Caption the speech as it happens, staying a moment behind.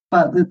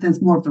But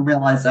there's more of the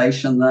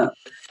realization that,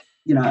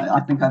 I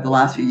think over the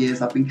last few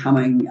years I've been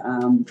becoming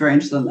very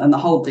interested in the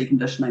whole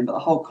deconditioning, but the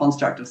whole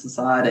construct of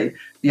society,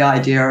 the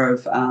idea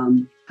of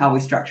how we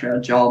structure our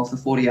jobs, the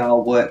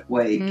 40-hour work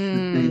week,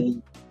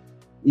 the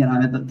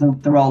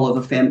role of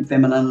the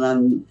feminine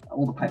and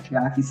all the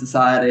patriarchy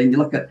society. And you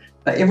look at,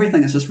 but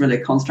everything is just really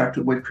a construct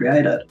that we've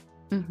created.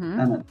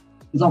 And it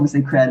was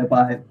obviously created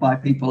by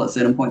people at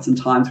certain points in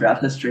time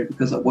throughout history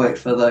because it worked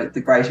for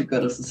the greater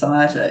good of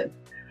society.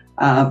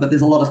 But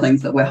there's a lot of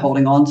things that we're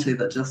holding on to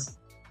that just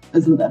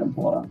isn't that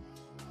important.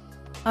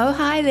 Oh,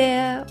 hi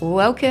there.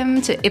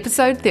 Welcome to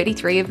episode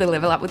 33 of the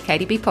Level Up with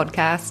KDB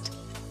podcast.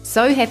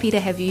 So happy to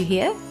have you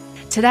here.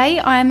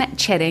 Today I'm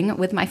chatting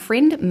with my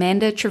friend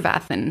Manda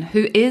Trevathan,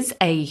 who is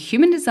a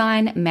human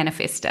design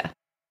manifestor.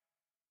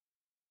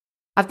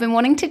 I've been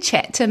wanting to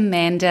chat to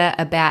Manda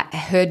about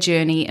her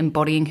journey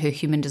embodying her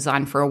human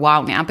design for a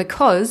while now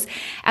because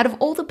out of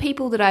all the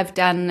people that I've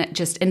done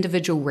just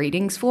individual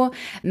readings for,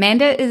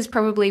 Manda is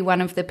probably one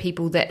of the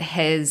people that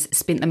has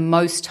spent the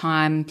most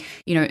time,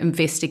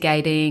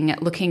 investigating,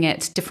 looking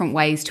at different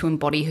ways to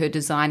embody her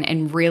design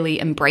and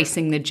really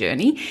embracing the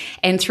journey.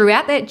 And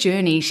throughout that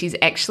journey, she's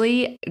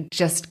actually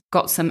just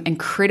got some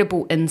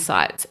incredible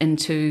insights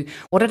into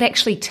what it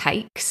actually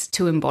takes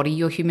to embody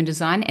your human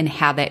design and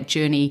how that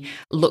journey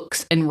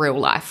looks in real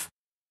life.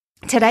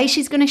 Today,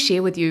 she's going to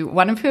share with you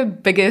one of her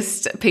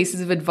biggest pieces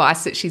of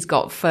advice that she's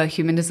got for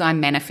human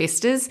design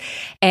manifestors.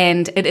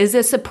 And it is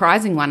a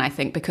surprising one, I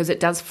think, because it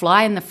does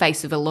fly in the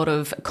face of a lot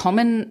of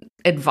common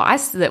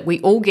advice that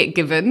we all get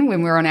given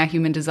when we're on our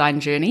human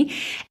design journey.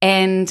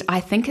 And I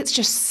think it's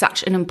just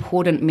such an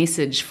important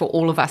message for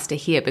all of us to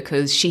hear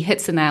because she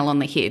hits the nail on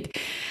the head.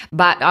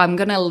 But I'm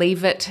going to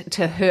leave it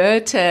to her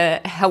to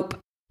help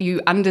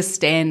you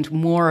understand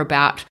more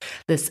about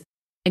this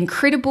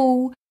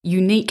incredible,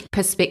 unique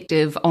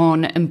perspective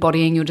on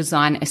embodying your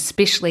design,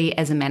 especially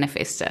as a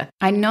manifestor.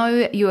 I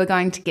know you are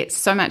going to get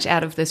so much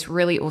out of this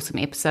really awesome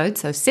episode,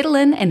 so settle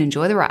in and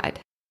enjoy the ride.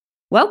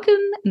 Welcome,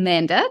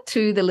 Manda,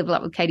 to the Level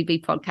Up with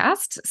KDB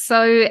podcast.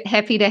 So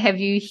happy to have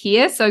you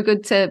here. So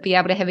good to be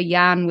able to have a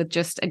yarn with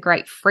just a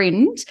great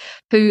friend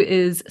who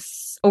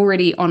is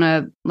already on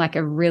a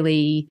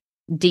really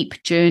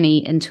deep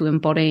journey into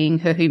embodying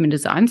her human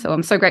design. So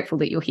I'm so grateful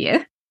that you're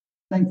here.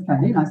 Thanks,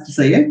 Katie. Nice to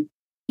see you.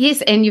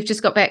 Yes, and you've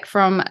just got back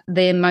from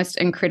their most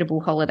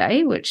incredible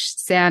holiday, which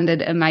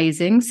sounded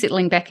amazing,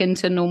 settling back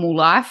into normal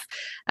life.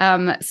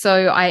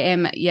 So I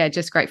am,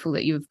 just grateful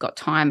that you've got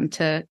time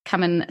to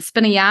come and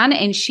spin a yarn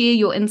and share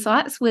your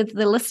insights with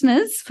the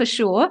listeners for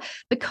sure,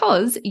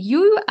 because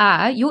your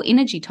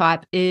energy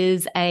type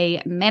is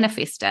a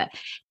manifestor.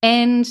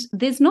 And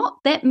there's not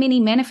that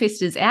many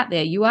manifestors out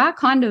there. You are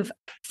kind of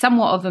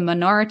somewhat of a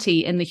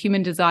minority in the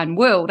human design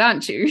world,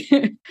 aren't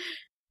you?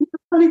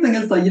 The funny thing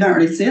is, though, you don't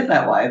really see it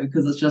that way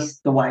because it's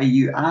just the way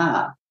you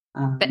are.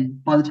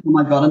 By the time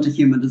I got into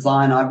human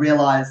design, I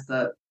realized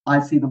that I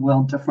see the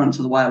world different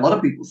to the way a lot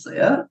of people see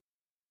it,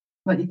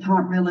 but you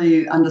can't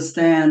really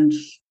understand.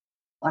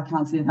 I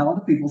can't see how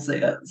other people see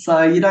it.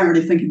 So you don't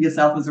really think of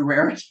yourself as a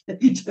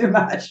rarity too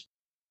much.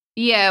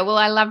 Yeah, well,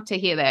 I love to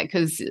hear that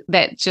because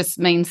that just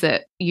means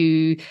that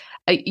you're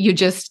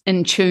just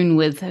in tune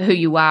with who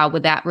you are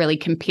without really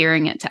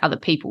comparing it to other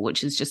people,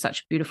 which is just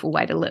such a beautiful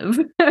way to live.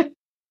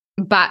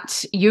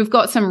 But you've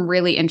got some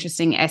really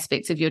interesting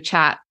aspects of your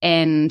chart,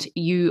 and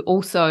you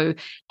also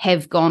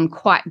have gone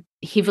quite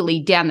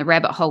heavily down the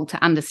rabbit hole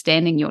to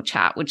understanding your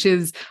chart, which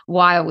is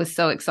why I was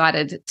so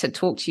excited to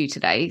talk to you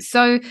today.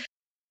 So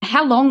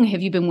how long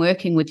have you been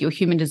working with your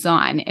human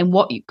design and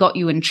what got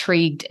you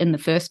intrigued in the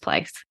first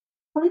place?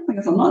 Funny thing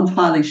is, I'm not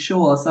entirely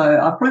sure. So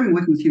I've probably been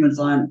working with human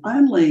design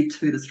only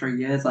 2 to 3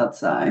 years, I'd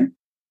say.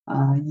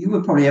 You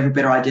would probably have a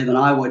better idea than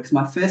I would, because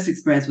my first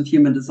experience with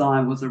human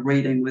design was a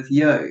reading with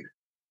you.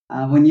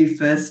 When you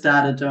first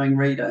started doing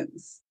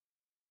readings.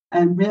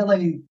 And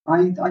really,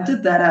 I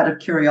did that out of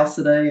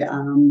curiosity,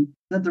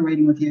 did the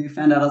reading with you,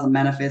 found out I was a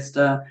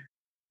manifestor,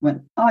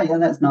 went, oh yeah,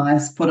 that's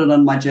nice, put it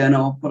in my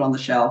journal, put it on the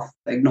shelf,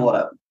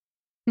 ignored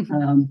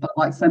it. But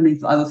like so many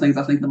other things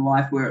I think in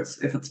life where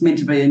if it's meant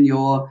to be in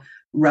your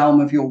realm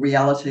of your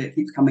reality, it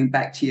keeps coming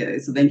back to you.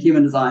 So then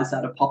human design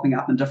started popping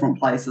up in different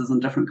places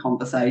and different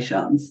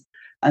conversations.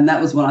 And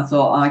that was when I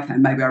thought, okay,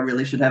 maybe I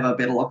really should have a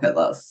better look at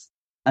this.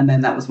 And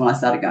then that was when I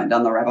started going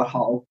down the rabbit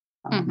hole.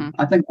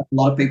 I think a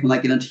lot of people, when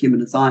they get into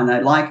human design,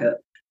 they like it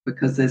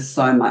because there's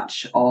so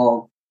much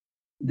of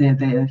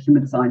their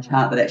human design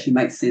chart that actually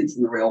makes sense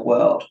in the real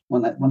world.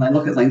 When they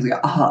look at things, they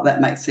go, oh,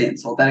 that makes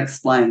sense, or that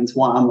explains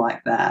why I'm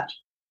like that.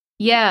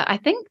 Yeah, I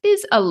think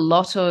there's a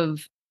lot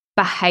of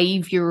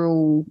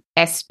behavioral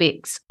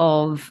aspects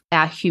of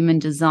our human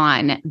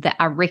design that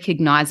are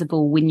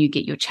recognizable when you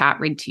get your chart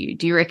read to you.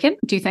 Do you reckon?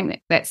 Do you think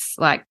that that's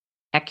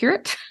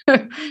accurate?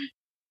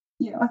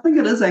 Yeah, I think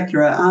it is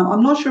accurate.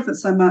 I'm not sure if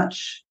it's so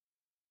much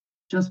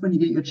just when you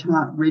get your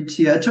chart read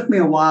to you. It took me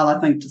a while,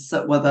 I think, to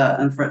sit with it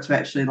and for it to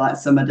actually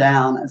simmer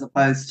down, as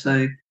opposed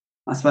to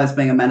I suppose,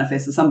 being a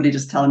manifestor. Somebody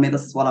just telling me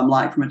this is what I'm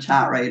like from a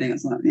chart reading.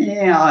 It's like,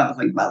 yeah, I'll have a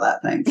think about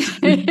that. Thanks.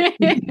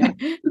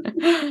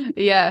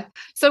 Yeah.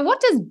 So what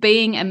does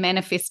being a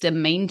manifestor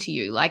mean to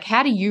you? Like,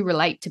 how do you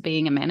relate to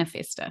being a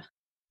manifestor?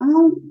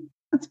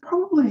 It's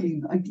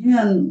probably,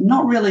 again,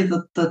 not really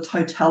the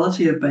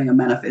totality of being a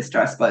manifestor,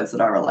 I suppose,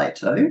 that I relate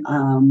to.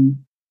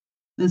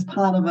 There's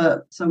part of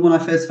it. So when I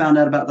first found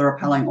out about the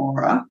repelling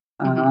aura,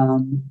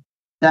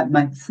 that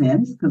makes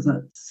sense because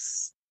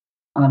it's,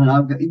 I don't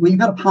know, when you've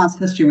got a past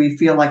history where you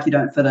feel like you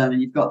don't fit in,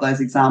 and you've got those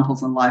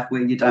examples in life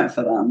where you don't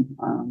fit in.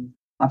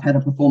 I've had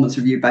a performance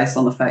review based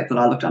on the fact that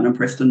I looked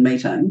unimpressed in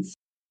meetings.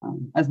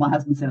 As my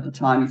husband said at the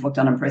time, you've looked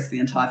unimpressed the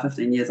entire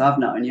 15 years I've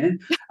known you.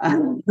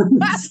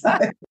 So,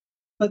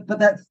 but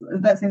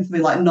that seems to be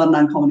like not an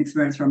uncommon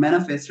experience for a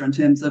manifestor in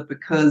terms of,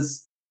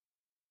 because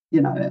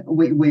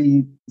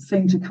we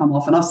seem to come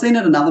off, and I've seen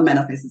it in other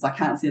manifestors. I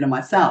can't see it in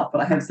myself, but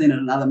I have seen it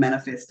in other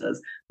manifestors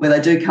where they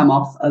do come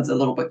off as a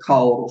little bit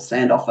cold or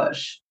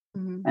standoffish.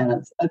 And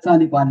it's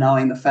only by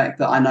knowing the fact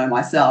that I know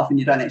myself, and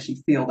you don't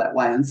actually feel that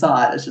way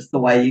inside. It's just the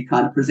way you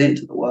kind of present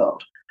to the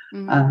world.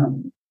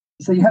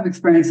 So you have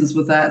experiences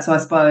with that. So I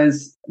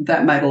suppose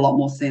that made a lot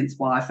more sense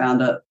why I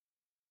found it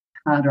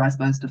harder, I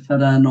suppose, to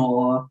fit in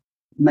or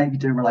maybe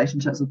do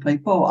relationships with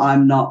people.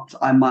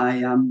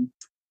 My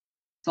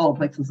solar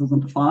plexus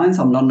isn't defined,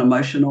 so I'm not an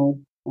emotional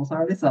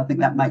authority. So I think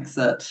that makes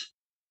it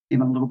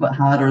even a little bit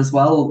harder as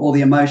well, all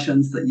the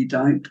emotions that you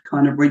don't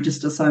kind of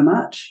register so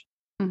much.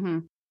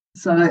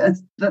 So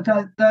it's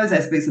those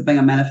aspects of being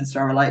a manifestor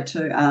I relate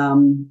to.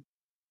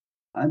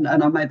 And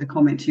I made the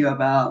comment to you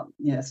about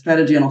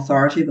strategy and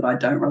authority that I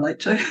don't relate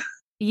to.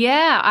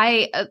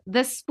 Yeah,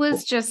 this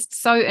was just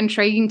so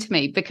intriguing to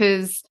me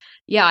because,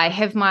 I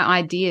have my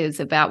ideas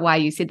about why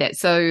you said that.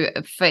 So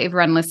for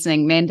everyone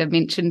listening, Manda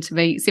sent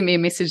me a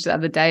message the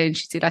other day, and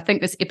she said, I think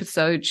this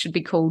episode should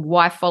be called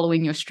Why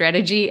Following Your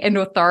Strategy and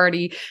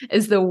Authority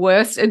is the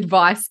Worst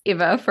Advice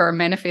Ever for a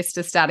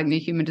Manifestor Starting their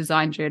Human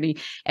Design Journey.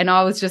 And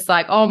I was just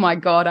like, oh my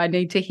God, I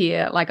need to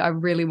hear, I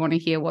really want to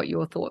hear what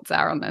your thoughts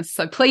are on this.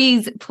 So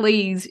please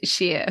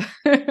share.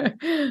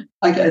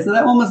 Okay, so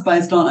that one was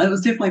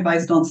definitely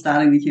based on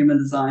starting the human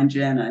design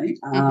journey.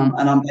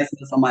 And I'm basing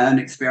this on my own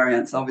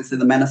experience, obviously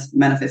the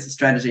manifestor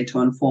strategy to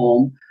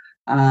inform.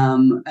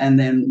 And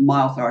then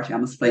my authority,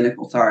 I'm a splenic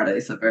authority,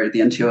 so the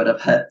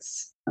intuitive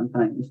hits and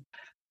things.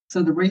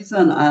 So the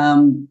reason,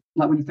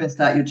 when you first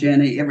start your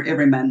journey,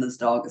 every man and his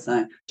dog is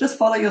saying, just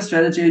follow your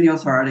strategy and your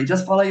authority,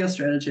 just follow your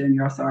strategy and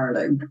your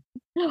authority.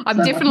 I'm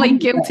definitely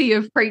guilty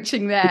of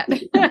preaching that.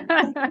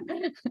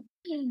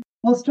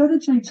 Well,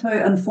 strategy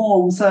to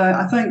inform. So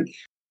I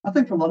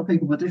think for a lot of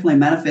people, but definitely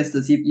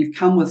manifestors, you've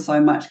come with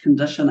so much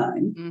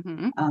conditioning,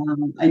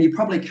 and you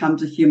probably come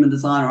to human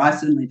design, or I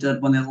certainly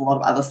did, when there's a lot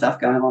of other stuff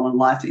going on in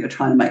life that you're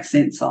trying to make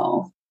sense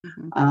of.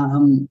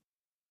 And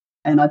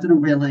I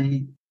didn't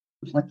really,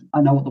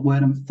 I know what the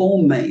word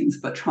inform means,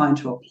 but trying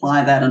to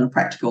apply that in a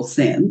practical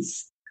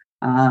sense.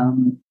 What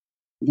am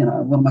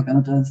I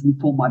going to do is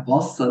inform my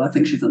boss that I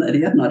think she's an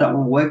idiot and I don't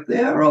want to work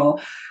there, or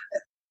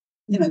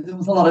there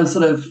was a lot of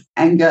sort of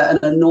anger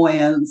and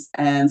annoyance,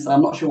 and so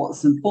I'm not sure what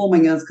this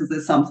informing is, because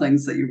there's some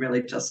things that you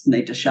really just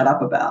need to shut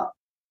up about.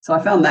 So I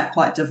found that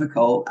quite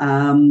difficult.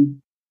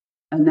 And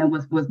then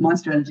with my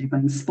strategy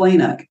being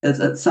splenic,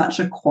 it's such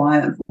a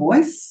quiet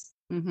voice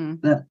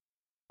that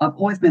I've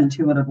always been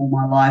intuitive all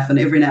my life, and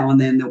every now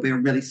and then there'll be a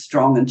really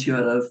strong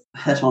intuitive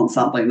hit on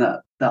something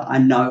that I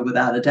know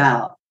without a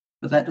doubt.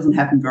 But that doesn't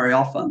happen very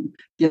often.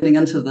 Getting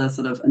into the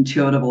sort of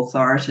intuitive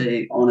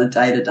authority on a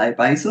day-to-day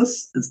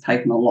basis has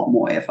taken a lot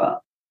more effort.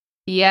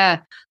 Yeah.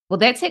 Well,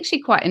 that's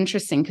actually quite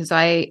interesting, because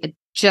I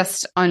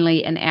just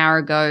only an hour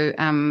ago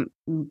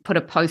put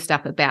a post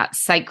up about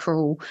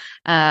sacral,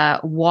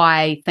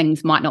 why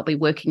things might not be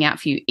working out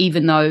for you,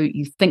 even though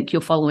you think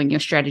you're following your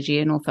strategy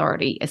and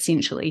authority,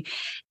 essentially.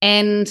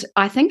 And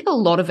I think a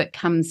lot of it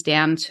comes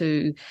down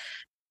to,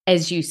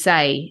 as you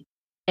say,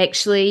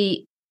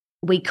 actually,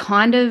 we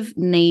kind of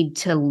need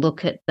to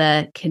look at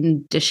the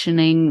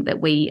conditioning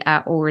that we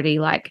are already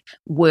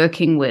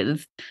working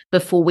with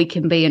before we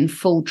can be in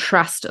full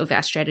trust of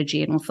our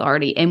strategy and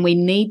authority. And we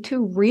need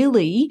to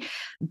really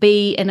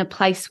be in a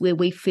place where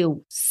we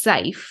feel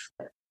safe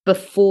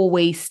before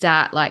we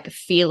start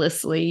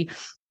fearlessly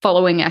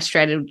following our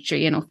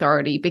strategy and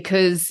authority,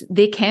 because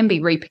there can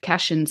be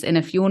repercussions. And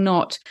if you're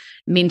not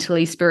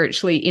mentally,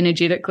 spiritually,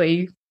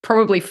 energetically,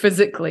 probably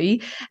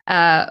physically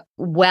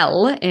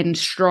well and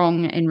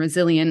strong and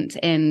resilient,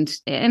 and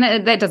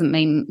that doesn't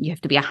mean you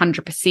have to be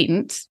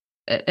 100%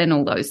 in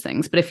all those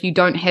things, but if you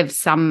don't have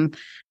some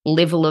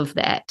level of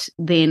that,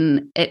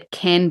 then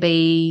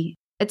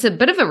it's a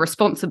bit of a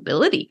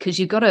responsibility, because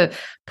you've got to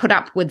put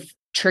up with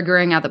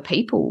triggering other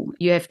people.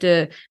 You have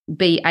to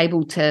be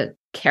able to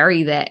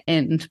carry that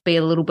and be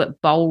a little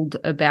bit bold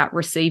about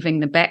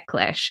receiving the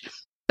backlash.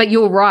 But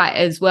you're right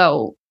as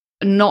well,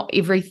 not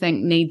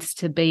everything needs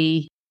to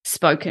be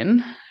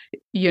spoken,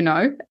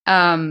 to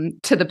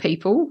the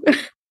people,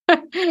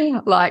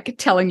 like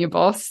telling your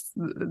boss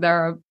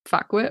they're a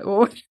fuckwit,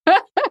 or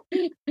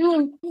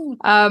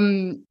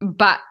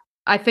but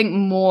I think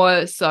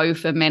more so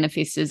for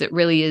manifestors, it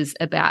really is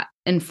about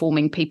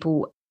informing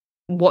people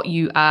what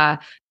you are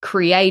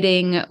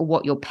creating,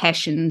 what your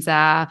passions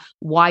are,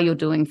 why you're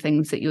doing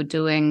things that you're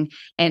doing,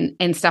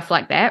 and stuff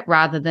like that,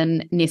 rather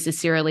than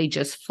necessarily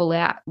just full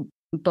out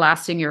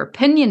blasting your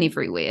opinion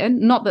everywhere.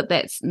 Not that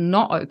that's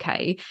not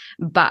okay,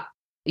 but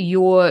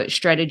your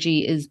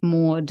strategy is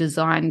more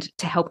designed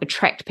to help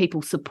attract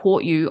people,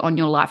 support you on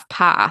your life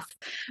path,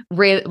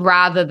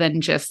 rather than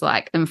just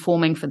like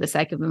informing for the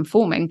sake of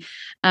informing.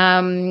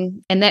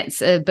 And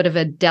that's a bit of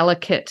a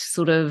delicate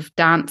sort of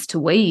dance to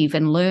weave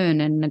and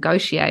learn and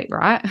negotiate,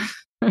 right?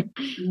 And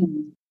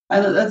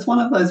it's one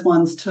of those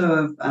ones too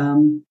of,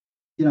 to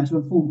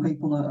inform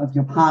people of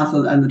your path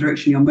and the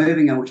direction you're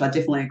moving in, which I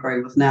definitely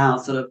agree with now,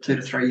 sort of 2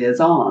 to 3 years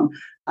on.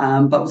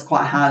 But it was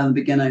quite hard in the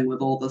beginning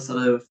with all the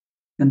sort of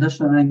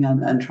conditioning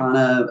and trying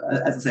to,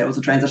 as I say, it was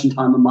a transition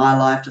time in my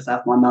life just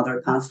after my mother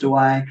had passed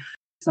away.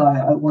 So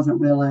I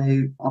wasn't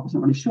really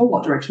sure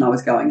what direction I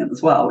was going in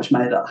as well, which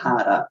made it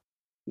harder.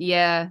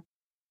 Yeah.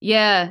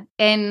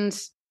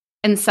 And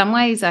in some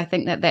ways, I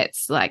think that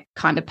that's like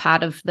kind of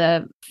part of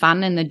the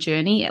fun and the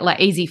journey, like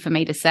easy for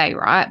me to say,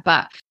 right?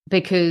 But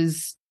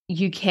because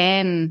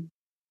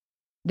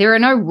there are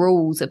no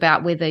rules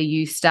about whether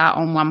you start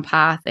on one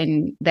path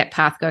and that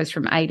path goes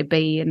from A to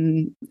B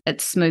and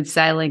it's smooth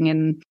sailing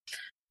and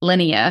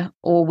linear,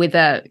 or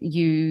whether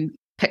you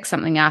pick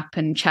something up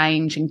and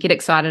change and get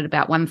excited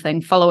about one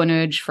thing, follow an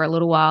urge for a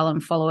little while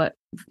and follow it,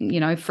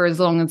 for as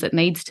long as it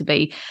needs to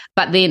be.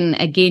 But then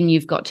again,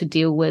 you've got to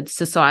deal with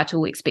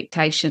societal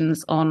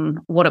expectations on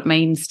what it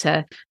means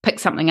to pick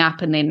something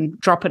up and then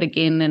drop it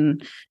again,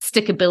 and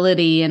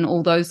stickability and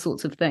all those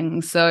sorts of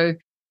things. So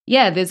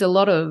yeah, there's I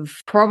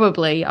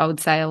would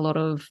say a lot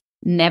of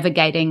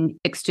navigating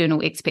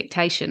external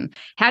expectation.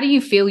 How do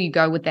you feel you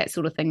go with that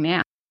sort of thing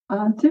now?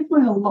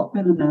 Definitely a lot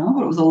better now,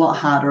 but it was a lot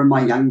harder in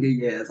my younger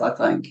years, I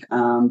think.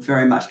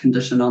 Very much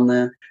conditioned on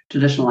the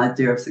traditional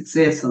idea of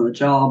success and the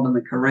job and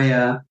the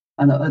career.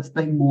 And it's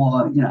been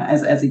more,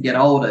 as you get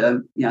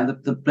older,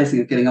 the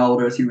blessing of getting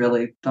older is you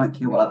really don't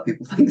care what other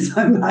people think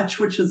so much,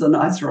 which is a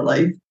nice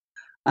relief.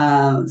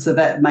 So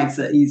that makes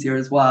it easier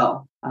as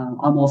well.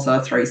 I'm also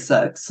a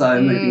 3-6,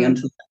 so moving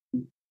into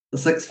the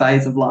 6th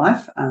phase of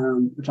life,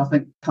 which I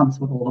think comes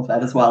with all of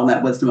that as well, and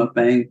that wisdom of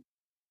being,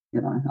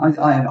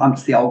 I'm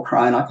just the old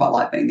crone. I quite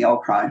like being the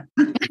old crone.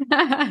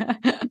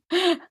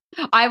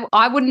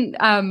 I wouldn't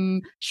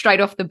straight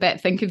off the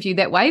bat think of you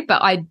that way,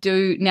 but I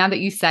do, now that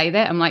you say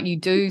that, I'm like, you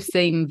do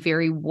seem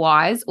very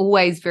wise,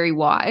 always very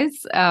wise.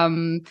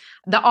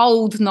 The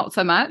old, not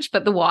so much,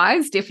 but the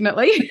wise,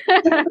 definitely.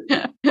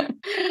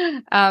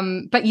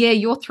 But yeah,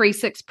 your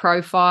 3-6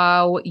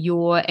 profile,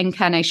 your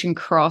incarnation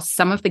cross,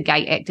 some of the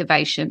gate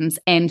activations,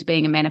 and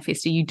being a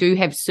manifestor, you do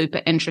have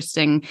super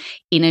interesting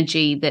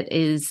energy that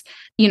is,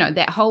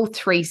 that whole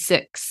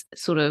 3-6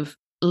 sort of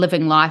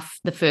living life,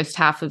 the first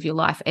half of your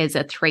life as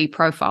a 3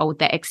 profile with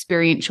that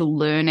experiential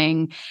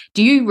learning.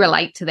 Do you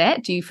relate to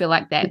that? Do you feel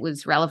like that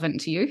was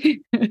relevant to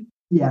you?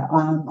 Yeah,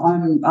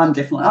 I'm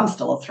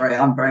still a 3.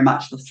 I'm very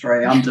much the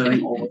 3. I'm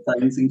doing all the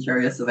things and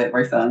curious of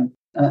everything.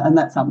 And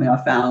that's something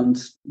I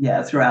found,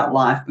 throughout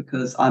life,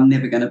 because I'm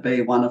never going to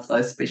be one of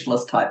those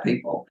specialist type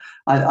people.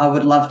 I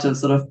would love to have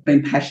sort of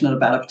been passionate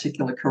about a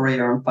particular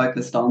career and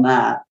focused on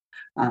that.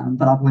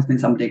 But I've always been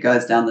somebody who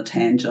goes down the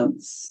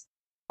tangents.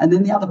 And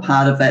then the other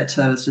part of that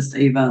too is just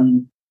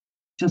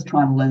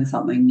trying to learn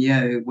something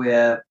new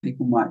where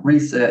people might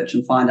research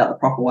and find out the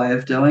proper way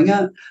of doing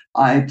it.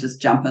 I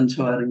just jump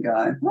into it and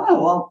go,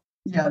 oh, well,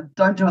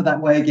 don't do it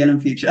that way again in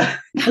future,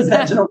 because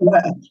that didn't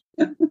work.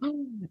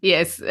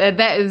 Yes,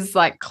 that is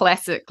like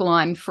classic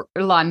line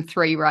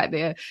 3 right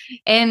there.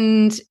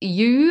 And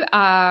you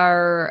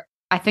are,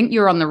 I think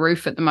you're on the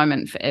roof at the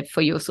moment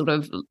for your sort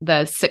of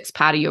the 6th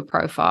part of your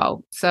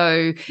profile.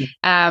 So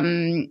how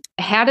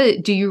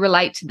do you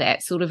relate to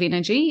that sort of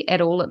energy at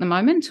all at the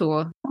moment,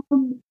 or?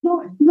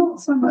 Not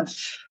so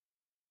much,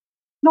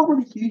 not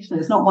really hugely.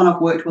 It's not one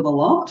I've worked with a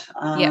lot.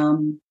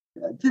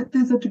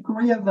 There's a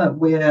degree of it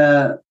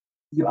where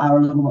you are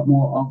a little bit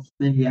more of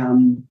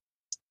the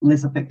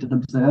less affected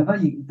observer.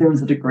 There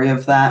is a degree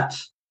of that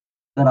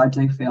I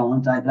do feel on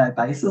a day-to-day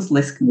basis,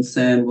 less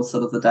concerned with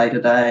sort of the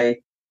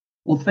day-to-day,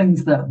 or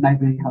things that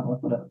maybe, how do I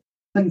put it,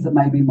 things that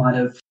maybe might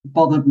have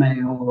bothered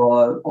me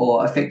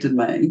or affected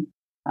me.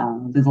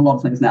 There's a lot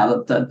of things now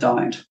that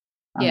don't.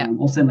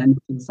 Or certainly not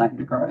to the same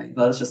degree.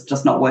 But it's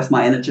just not worth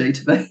my energy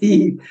to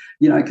be,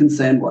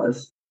 concerned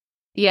with.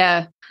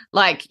 Yeah,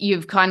 like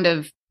you've kind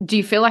of, do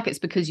you feel like it's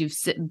because you've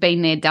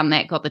been there, done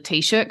that, got the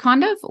T-shirt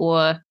kind of,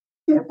 or?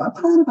 Yeah, but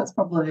part of it's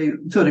probably,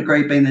 to a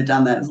degree, been there,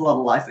 done that. There's a lot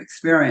of life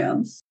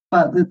experience.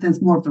 But there's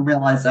more of the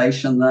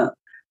realisation that,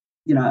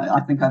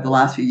 I think over the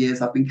last few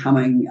years I've been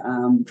coming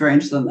very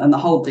interested in the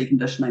whole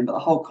deconditioning, but the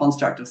whole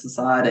construct of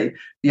society,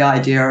 the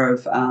idea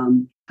of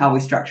how we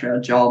structure our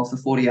jobs, the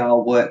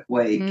 40-hour work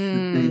week,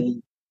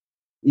 the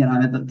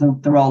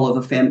role of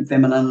the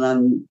feminine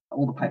and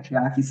all the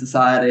patriarchy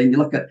society. And you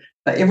look at,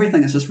 but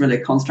everything is just really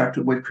a construct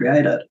that we've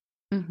created.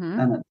 Mm-hmm.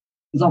 And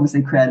was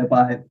obviously created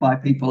by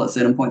people at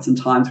certain points in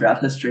time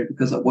throughout history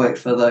because it worked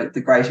for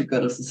the greater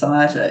good of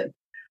society.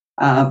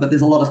 But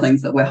there's a lot of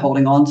things that we're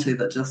holding on to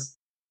that just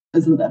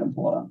isn't that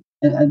important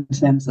in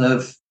terms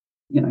of,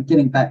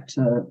 getting back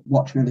to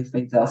what truly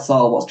feeds our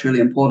soul, what's truly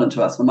important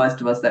to us. For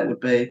most of us, that would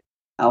be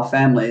our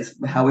families,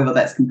 however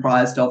that's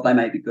comprised of. They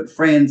may be good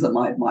friends, it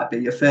might be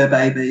your fur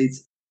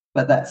babies,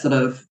 but that sort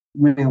of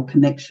real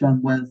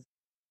connection with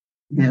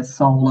your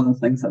soul and the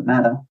things that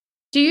matter.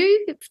 Do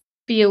you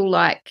feel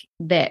like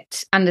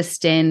that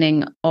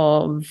understanding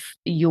of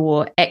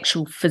your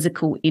actual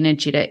physical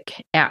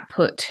energetic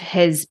output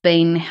has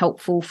been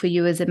helpful for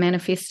you as a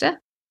manifestor?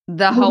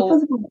 The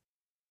physical,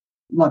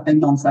 like being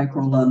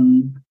non-sacral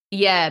and...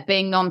 Yeah,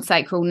 being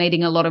non-sacral,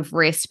 needing a lot of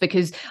rest,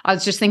 because I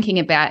was just thinking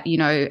about,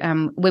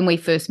 when we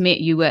first met,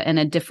 you were in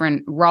a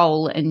different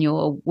role in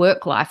your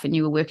work life and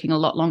you were working a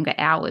lot longer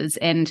hours,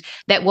 and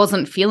that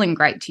wasn't feeling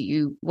great to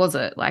you, was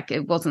it? Like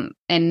it wasn't.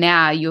 And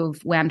now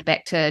you've wound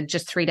back to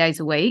just 3 days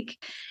a week,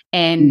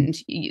 and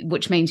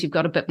which means you've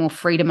got a bit more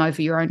freedom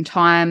over your own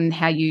time,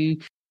 how you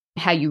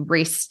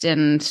rest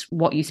and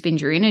what you spend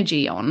your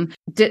energy on.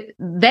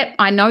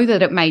 I know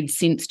that it made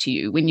sense to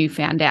you when you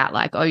found out,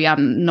 like, oh yeah,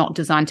 I'm not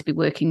designed to be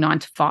working 9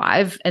 to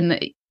 5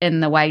 in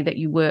the way that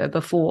you were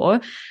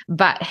before.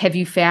 But have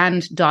you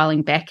found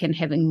dialing back and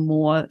having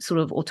more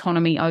sort of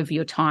autonomy over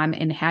your time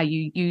and how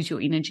you use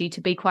your energy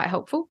to be quite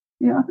helpful?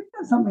 Yeah, I think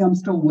that's something I'm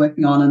still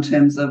working on in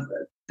terms of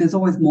there's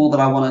always more that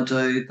I want to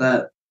do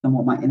than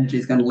what my energy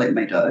is going to let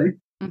me do.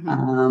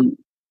 Mm-hmm.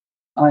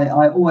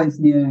 I always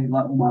knew,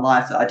 like all my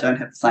life, that I don't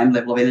have the same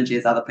level of energy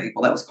as other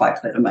people. That was quite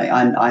clear to me.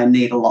 I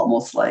need a lot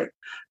more sleep,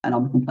 and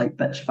I'm a complete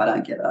bitch if I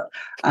don't get it.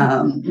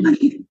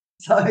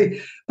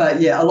 But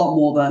yeah, a lot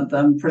more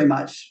than pretty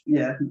much,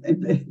 yeah.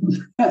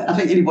 I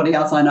think anybody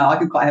else I know, I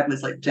could quite happily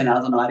sleep 10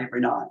 hours a night every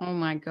night. Oh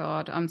my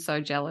God, I'm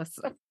so jealous.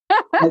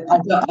 I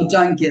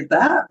don't get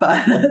that,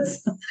 but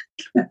it's,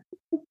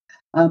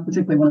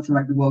 particularly when it's a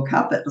Rugby World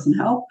Cup, that doesn't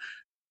help.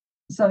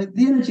 So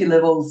the energy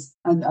levels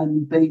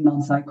and being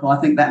non-sacral, I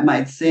think that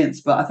made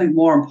sense. But I think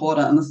more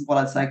important, and this is what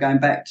I'd say, going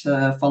back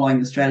to following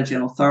the strategy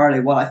and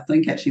authority, what I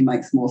think actually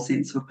makes more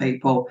sense for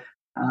people,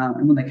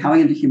 and when they're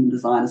coming into human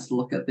design, is to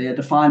look at their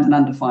defined and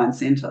undefined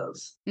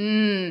centres.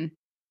 And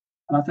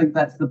I think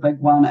that's the big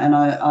one.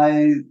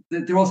 And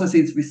there also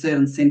seems to be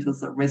certain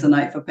centres that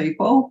resonate for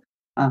people.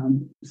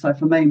 So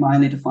for me, my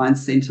only defined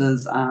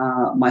centres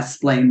are my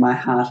spleen, my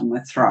heart, and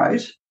my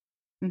throat.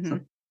 Mm-hmm. So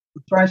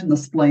the throat and the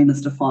spleen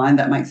is defined.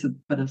 That makes a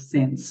bit of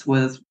sense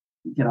with,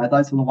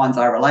 those are the ones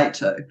I relate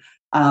to.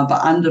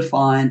 But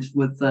undefined,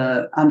 with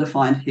the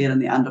undefined head and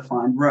the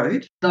undefined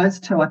root, those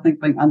two, I think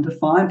being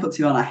undefined puts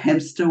you on a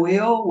hamster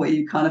wheel where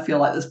you kind of feel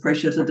like there's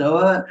pressure to do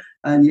it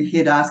and your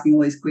head asking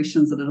all these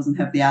questions that it doesn't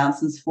have the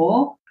answers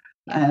for.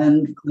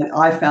 And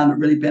I found it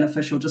really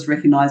beneficial just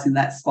recognising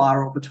that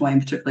spiral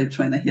particularly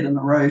between the head and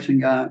the root,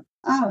 and go,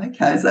 oh,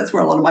 okay, so that's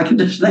where a lot of my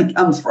conditioning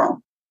comes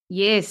from.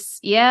 Yes.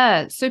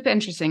 Yeah. Super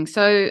interesting.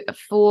 So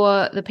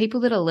for the people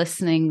that are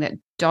listening that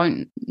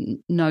don't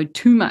know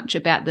too much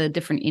about the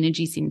different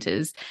energy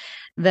centers,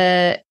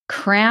 the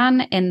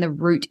crown and the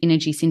root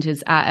energy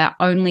centers are our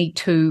only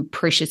two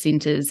pressure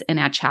centers in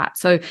our chart.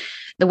 So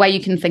the way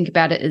you can think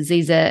about it is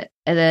these are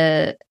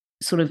the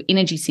sort of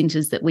energy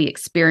centers that we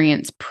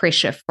experience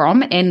pressure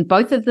from, and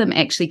both of them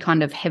actually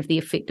kind of have the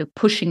effect of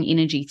pushing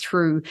energy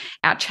through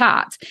our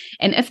charts.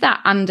 And if they're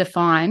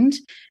undefined,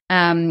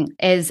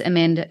 as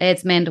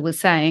Amanda was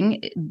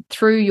saying,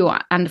 through your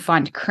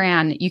undefined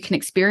crown, you can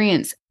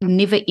experience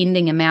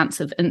never-ending amounts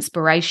of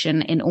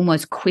inspiration and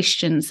almost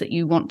questions that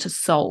you want to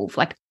solve,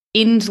 like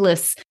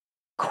endless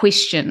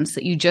questions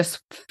that you just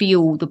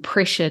feel the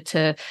pressure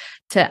to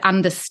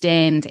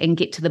understand and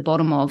get to the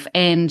bottom of.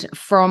 And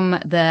from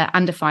the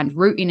undefined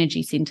root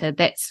energy center,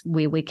 that's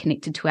where we're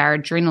connected to our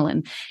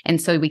adrenaline.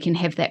 And so we can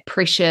have that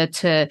pressure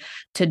to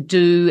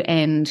do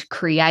and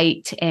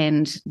create,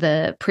 and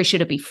the pressure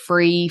to be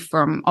free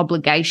from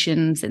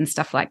obligations and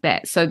stuff like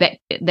that. So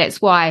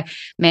that's why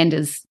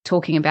Manda's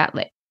talking about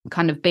that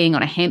kind of being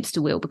on a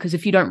hamster wheel, because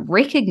if you don't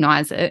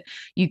recognize it,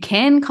 you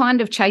can kind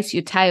of chase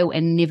your tail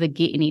and never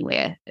get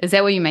anywhere. Is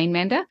that what you mean,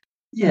 Manda?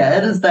 Yeah,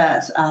 it is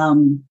that.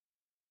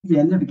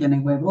 Never get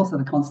anywhere, but also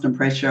the constant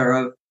pressure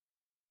of,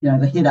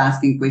 the head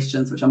asking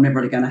questions, which I'm never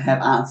really going to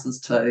have answers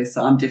to.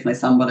 So I'm definitely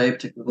somebody,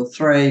 particularly with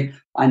 3,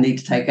 I need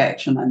to take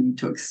action, I need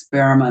to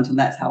experiment, and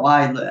that's how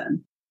I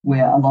learn,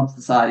 where a lot of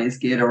societies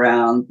get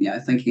around,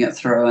 thinking it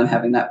through and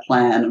having that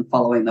plan and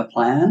following the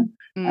plan.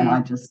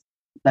 And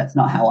that's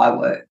not how I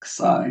work.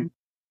 So,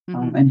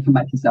 and you can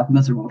make yourself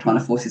miserable trying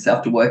to force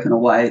yourself to work in a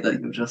way that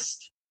you're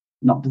just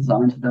not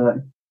designed to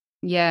do.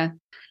 Yeah.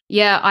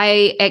 Yeah,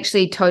 I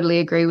actually totally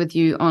agree with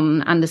you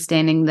on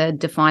understanding the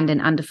defined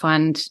and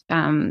undefined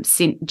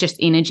just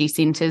energy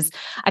centers.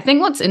 I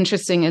think what's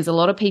interesting is a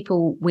lot of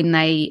people, when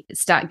they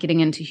start getting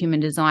into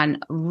human design,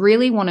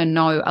 really want to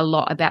know a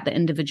lot about the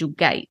individual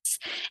gates.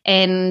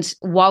 And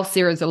whilst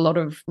there is a lot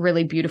of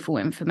really beautiful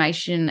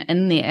information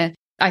in there,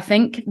 I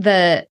think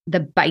the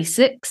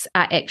basics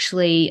are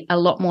actually a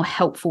lot more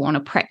helpful on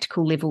a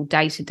practical level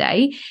day to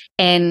day.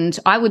 And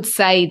I would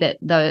say that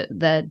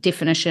the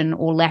definition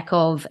or lack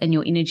of in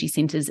your energy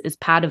centers is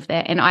part of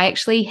that. And I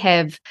actually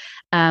have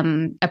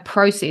a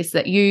process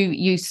that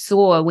you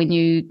saw when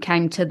you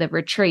came to the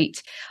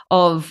retreat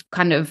of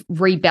kind of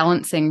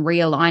rebalancing,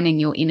 realigning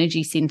your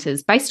energy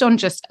centers based on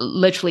just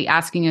literally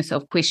asking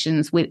yourself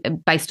questions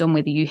based on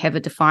whether you have a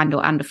defined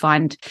or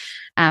undefined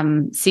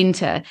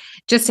center,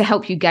 just to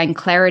help you gain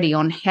clarity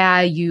on how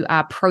you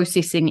are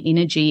processing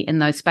energy in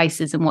those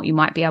spaces and what you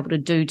might be able to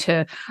do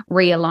to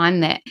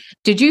realign that.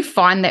 Did you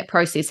find that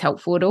process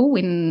helpful at all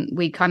when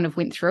we kind of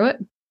went through it?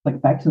 Like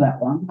back to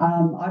that one,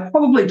 I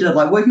probably did.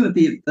 Like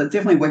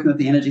definitely working with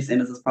the energy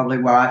centers is probably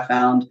where I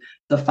found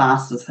the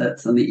fastest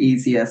hits and the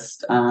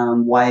easiest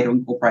way to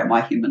incorporate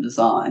my human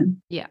design.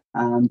 Yeah.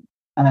 And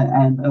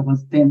it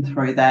was then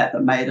through that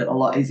made it a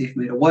lot easier for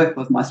me to work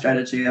with my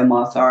strategy and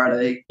my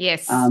authority.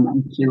 Yes.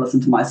 And actually listen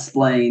to my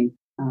spleen,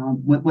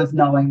 with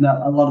knowing that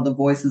a lot of the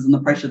voices and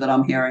the pressure that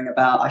I'm hearing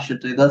about I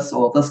should do this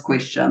or this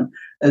question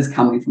is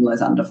coming from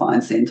those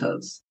undefined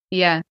centers.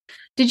 Yeah.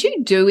 Did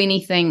you do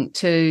anything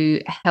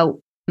to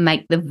help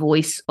make the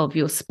voice of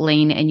your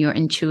spleen and your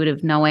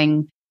intuitive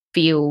knowing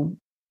feel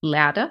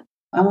louder?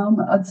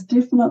 It's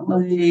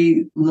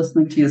definitely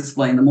listening to your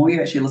spleen. The more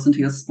you actually listen to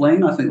your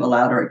spleen, I think the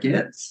louder it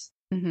gets.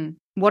 Mm-hmm.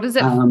 What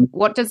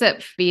does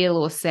it feel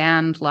or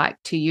sound like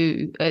to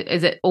you?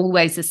 Is it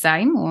always the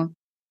same, or?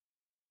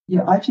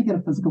 Yeah, I actually get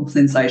a physical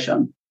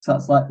sensation. So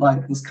it's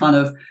like this kind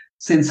of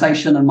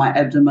sensation in my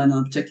abdomen in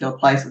a particular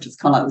place, which is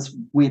kind of like this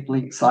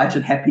weirdly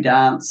excited, happy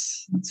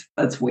dance.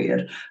 It's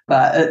weird,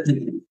 but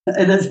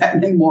it is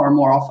happening more and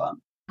more often.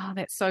 Oh,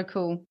 that's so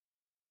cool.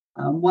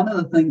 One of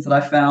the things that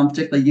I found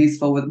particularly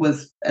useful with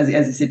as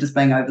you said, just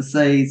being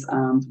overseas,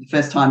 the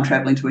first time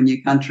traveling to a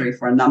new country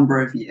for a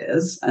number of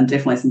years, and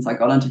definitely since I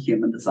got into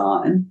human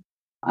design,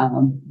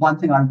 one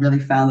thing I really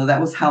found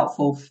that was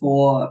helpful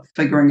for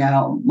figuring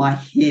out my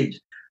head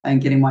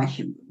and getting my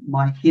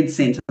head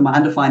center, my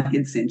undefined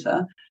head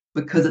center,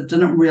 because it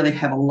didn't really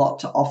have a lot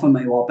to offer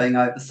me while being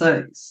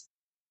overseas.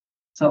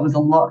 So it was a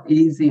lot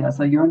easier.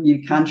 So you're in a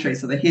new country,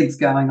 so the head's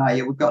going, oh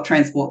yeah, we've got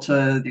transport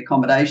to the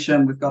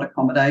accommodation, we've got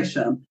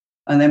accommodation.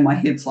 And then my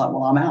head's like,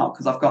 well, I'm out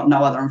because I've got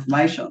no other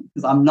information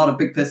because I'm not a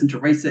big person to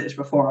research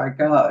before I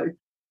go.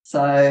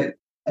 So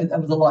it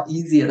was a lot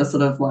easier to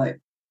sort of like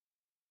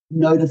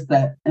notice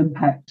that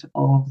impact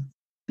of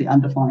the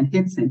undefined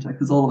head center,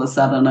 because all of a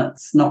sudden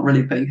it's not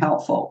really being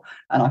helpful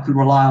and I could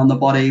rely on the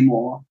body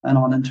more and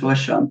on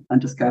intuition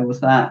and just go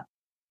with that.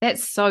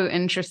 That's so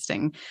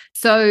interesting.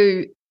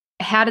 So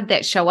how did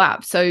that show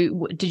up?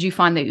 So did you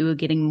find that you were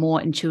getting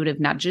more intuitive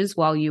nudges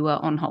while you were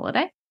on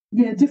holiday?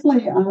 Yeah,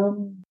 definitely.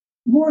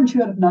 More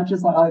intuitive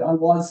nudges. Like I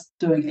was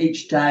doing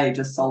each day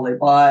just solely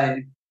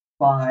by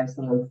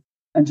sort of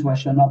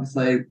intuition,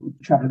 obviously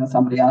traveling with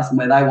somebody else and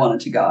where they wanted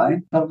to go.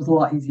 But it was a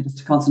lot easier just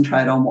to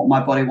concentrate on what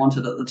my body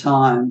wanted at the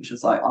time, which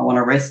is like, I want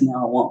to rest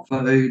now, I want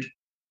food,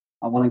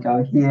 I want to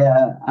go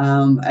here.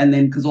 And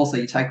then because also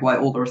you take away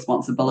all the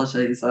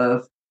responsibilities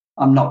of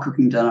I'm not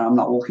cooking dinner, I'm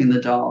not walking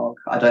the dog,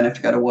 I don't have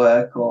to go to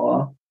work,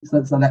 or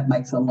so that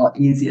makes it a lot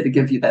easier to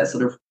give you that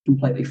sort of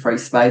completely free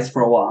space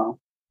for a while.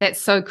 That's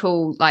so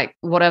cool. Like,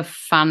 what a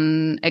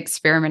fun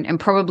experiment, and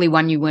probably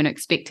one you weren't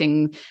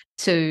expecting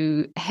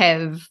to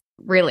have.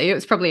 Really, it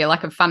was probably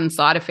like a fun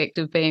side effect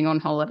of being on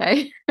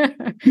holiday.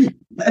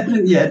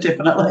 Yeah,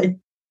 definitely.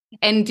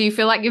 And do you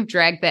feel like you've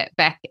dragged that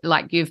back,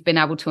 like you've been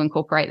able to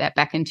incorporate that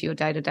back into your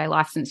day-to-day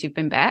life since you've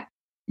been back?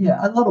 Yeah,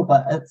 a little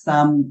bit. It's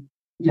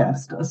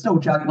still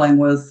juggling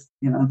with,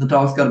 the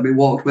dog's got to be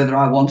walked whether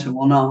I want to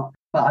or not.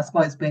 But I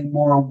suppose being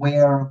more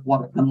aware of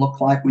what it can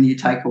look like when you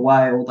take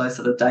away all those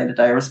sort of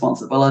day-to-day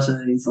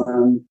responsibilities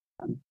and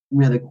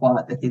really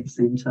quiet the head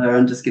center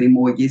and just getting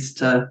more used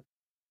to,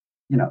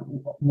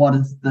 what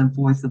is the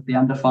voice of the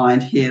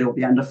undefined head or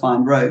the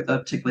undefined root,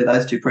 particularly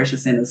those two pressure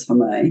centers for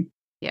me.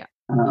 Yeah.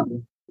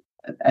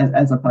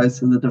 As opposed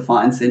to the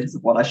defined centers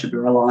of what I should be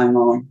relying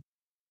on.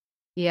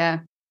 Yeah.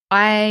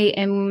 I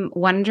am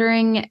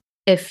wondering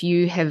if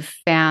you have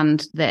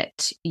found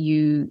that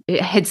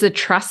has the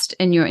trust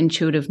in your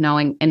intuitive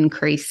knowing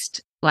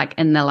increased like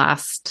in the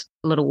last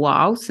little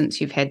while since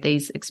you've had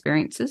these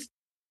experiences?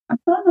 I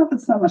don't know if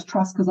it's so much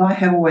trust, because I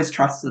have always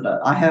trusted it.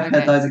 I have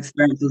had those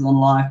experiences in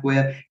life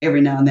where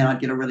every now and then I'd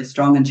get a really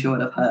strong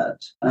intuitive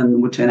hit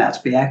and would turn out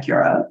to be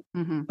accurate,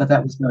 but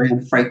that was very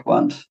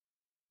infrequent.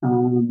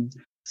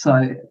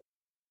 So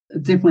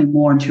definitely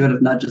more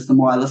intuitive nudges, the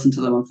more I listen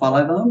to them and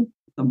follow them,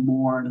 the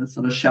more it is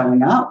sort of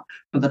showing up.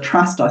 But the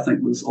trust, I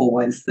think, was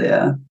always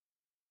there.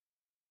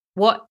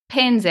 What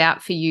pans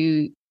out for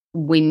you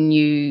when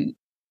you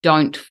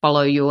don't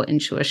follow your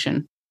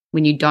intuition,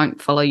 when you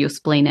don't follow your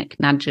splenic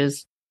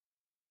nudges,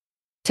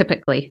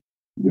 typically?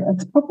 Yeah,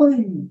 it's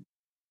probably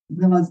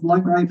realize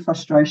low-grade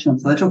frustration.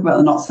 So they talk about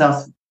the not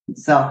self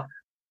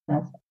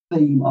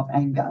theme of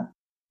anger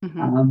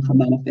for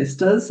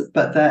manifestors,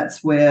 but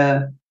that's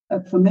where,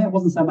 for me, it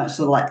wasn't so much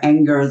sort of like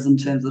anger as in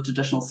terms of the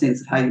traditional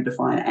sense of how you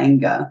define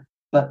anger.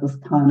 but this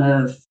kind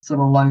of sort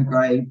of low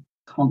grade,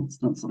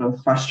 constant sort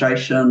of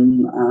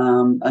frustration,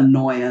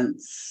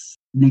 annoyance,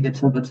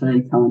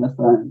 negativity kind of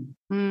thing.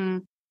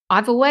 Mm.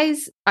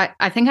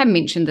 I think I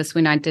mentioned this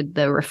when I did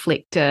the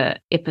reflector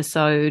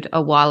episode a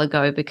while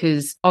ago,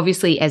 because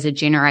obviously as a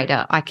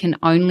generator, I can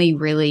only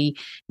really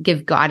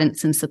give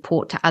guidance and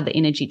support to other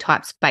energy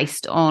types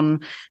based on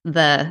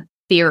the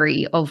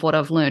theory of what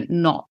I've learned,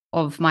 not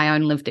of my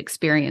own lived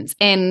experience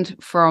and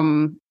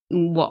from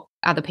what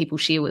other people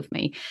share with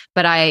me.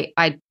 But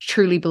I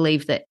truly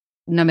believe that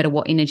no matter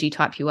what energy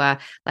type you are,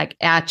 like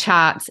our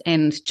charts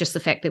and just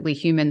the fact that we're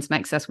humans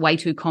makes us way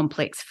too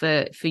complex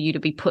for you to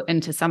be put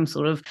into some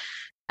sort of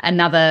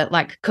another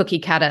like cookie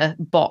cutter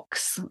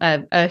box,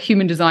 a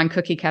human design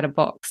cookie cutter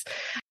box.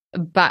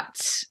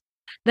 But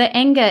the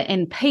anger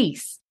and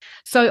peace.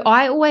 So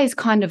I always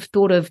kind of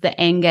thought of the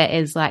anger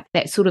as like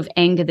that sort of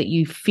anger that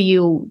you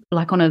feel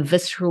like on a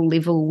visceral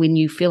level when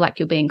you feel like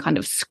you're being kind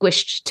of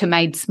squished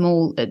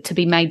to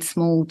be made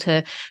small,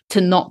 to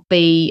not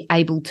be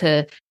able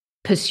to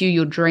pursue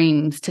your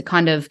dreams, to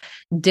kind of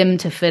dim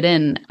to fit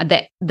in.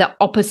 That the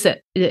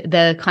opposite,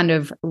 the kind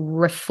of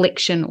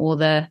reflection or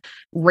the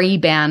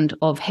rebound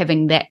of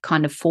having that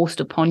kind of forced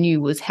upon you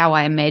was how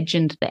I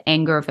imagined the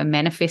anger of a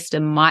manifestor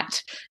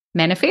might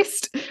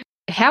manifest.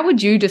 How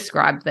would you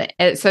describe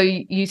that? So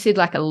you said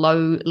like a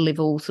low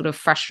level sort of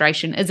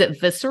frustration. Is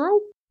it visceral?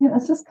 Yeah,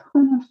 it's just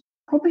kind of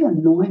probably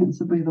annoyance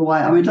would be the way.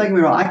 I mean, don't get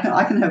me wrong,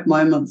 I can have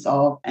moments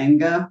of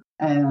anger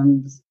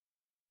and,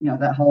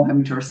 that whole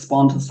having to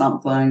respond to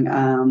something,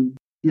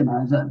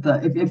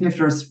 if you have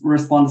to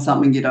respond to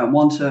something you don't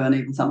want to, and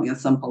even something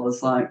as simple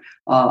as like,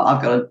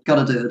 I've got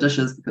to do the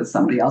dishes because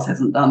somebody else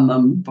hasn't done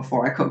them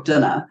before I cook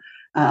dinner.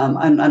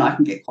 And I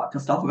can get quite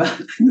pissed off about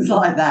things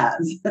like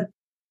that,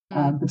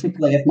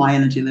 particularly if my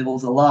energy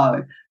levels are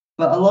low.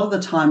 But a lot of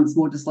the time it's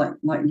more just like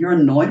you're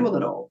annoyed with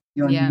it all.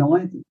 You're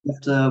annoyed that you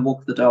have to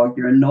walk the dog.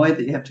 You're annoyed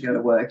that you have to go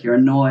to work. You're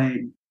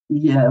annoyed.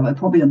 Yeah,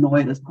 probably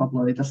annoyed is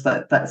probably just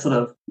that sort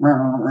of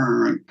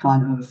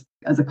kind of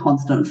as a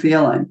constant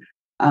feeling.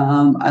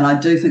 And I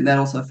do think that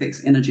also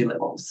affects energy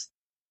levels.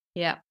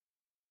 Yeah.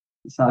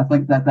 So I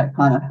think that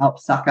kind of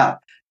helps suck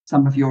up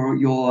some of your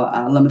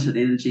limited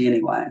energy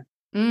anyway.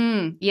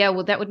 Yeah,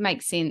 well, that would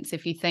make sense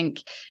if you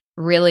think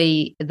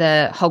really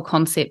the whole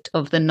concept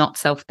of the not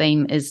self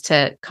theme is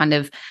to kind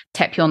of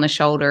tap you on the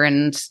shoulder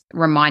and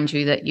remind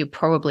you that you're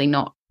probably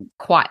not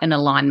quite in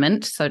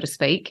alignment, so to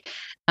speak.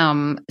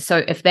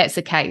 So if that's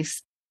the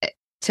case,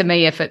 to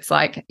me, if it's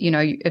like,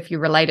 if you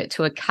relate it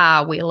to a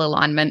car wheel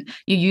alignment,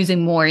 you're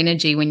using more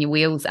energy when your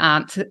wheels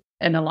aren't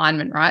in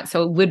alignment, right?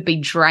 So it would be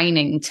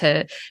draining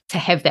to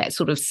have that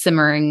sort of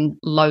simmering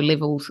low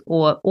levels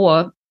or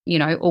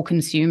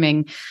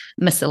all-consuming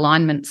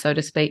misalignment, so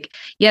to speak.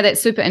 Yeah,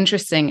 that's super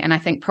interesting, and I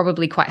think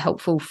probably quite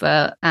helpful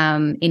for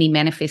any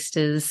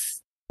manifestors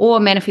or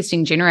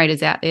manifesting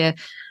generators out there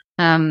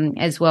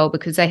as well,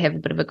 because they have a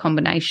bit of a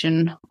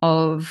combination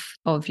of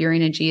your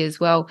energy as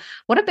well.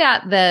 What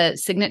about the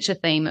signature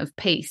theme of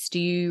peace?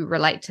 Do you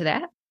relate to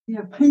that?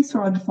 Yeah, peace,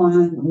 or I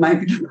define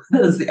maybe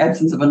as the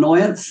absence of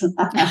annoyance.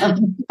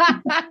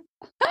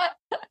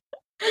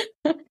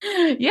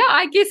 Yeah,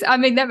 I guess. I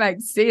mean, that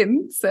makes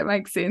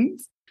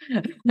sense.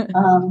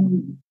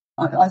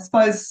 I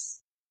suppose,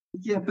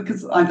 yeah,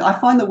 because I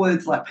find the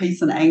words like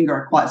peace and anger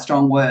are quite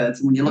strong words.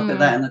 And when you look at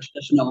that in the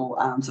traditional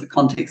sort of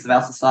context of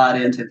our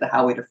society in terms of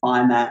how we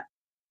define that,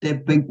 they're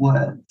big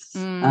words.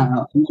 When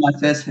I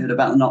first heard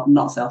about the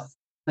not self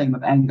theme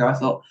of anger, I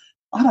thought,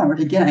 I don't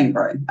really get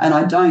angry. And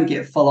I don't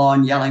get full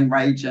on yelling,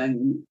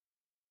 raging,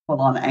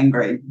 full on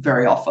angry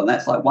very often.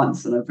 That's like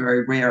once in a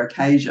very rare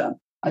occasion.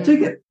 I do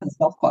get pissed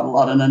off quite a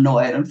lot and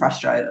annoyed and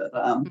frustrated.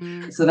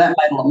 So that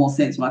made a lot more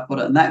sense when I put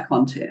it in that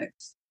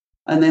context.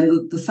 And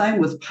then the same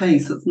with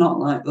peace. It's not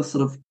like this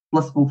sort of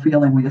blissful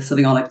feeling where you're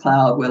sitting on a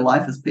cloud where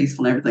life is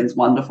peaceful and everything's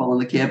wonderful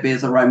and the Care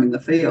Bears are roaming the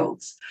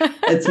fields.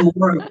 It's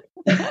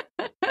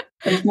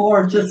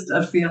more of just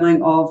a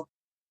feeling of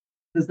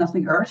there's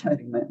nothing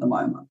irritating me at the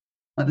moment.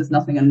 Like there's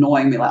nothing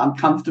annoying me. Like I'm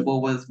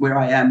comfortable with where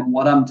I am and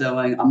what I'm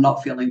doing. I'm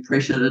not feeling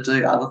pressure to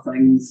do other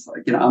things.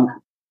 Like, I'm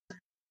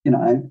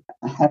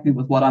happy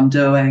with what I'm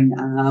doing,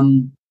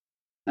 and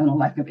a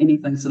lack of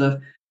anything sort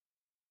of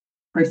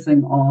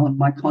pressing on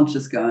my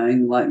conscious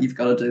going, like, you've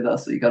got to do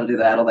this or you've got to do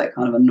that, or that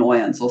kind of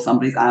annoyance, or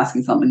somebody's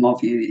asking something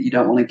of you that you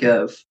don't want to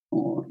give,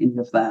 or any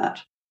of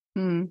that.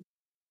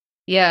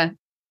 Yeah.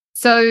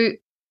 So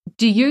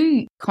do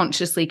you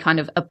consciously kind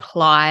of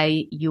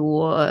apply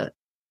your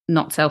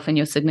not self and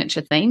your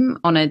signature theme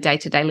on a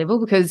day-to-day level?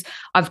 Because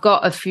I've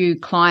got a few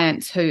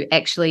clients who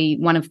actually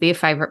one of their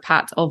favorite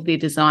parts of their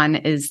design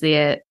is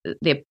their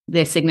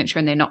signature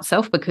and their not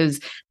self, because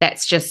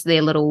that's just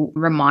their little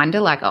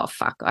reminder, like, oh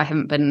fuck, I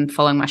haven't been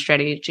following my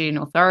strategy and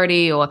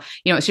authority, or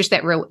it's just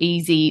that real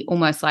easy,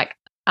 almost like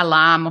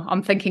alarm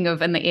I'm thinking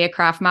of in the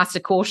aircraft, master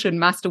caution,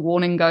 master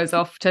warning goes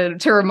off to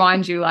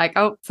remind you, like,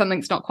 oh,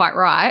 something's not quite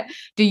right.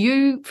 Do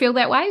you feel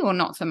that way or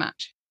not so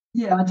much?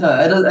 Yeah, I do.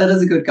 It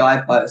is a good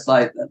guidepost.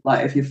 Like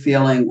if you're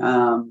feeling,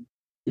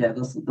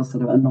 this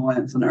sort of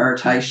annoyance and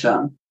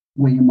irritation,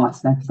 where you might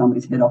snap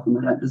somebody's head off and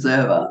they don't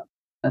deserve it,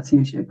 that's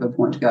usually a good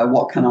point to go,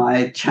 what can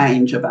I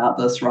change about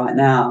this right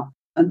now?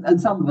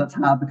 And some of it's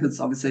hard because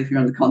obviously if you're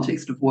in the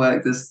context of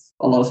work, there's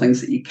a lot of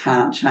things that you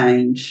can't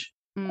change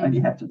and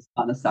you have to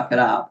kind of suck it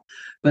up.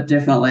 But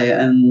definitely,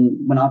 and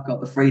when I've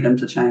got the freedom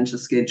to change the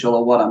schedule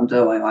or what I'm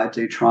doing, I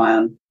do try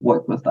and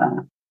work with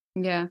that.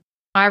 Yeah.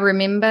 I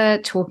remember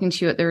talking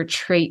to you at the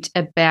retreat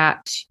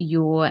about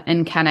your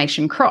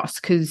incarnation cross,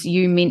 because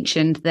you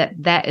mentioned that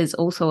that is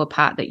also a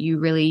part that you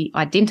really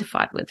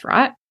identified with,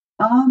 right?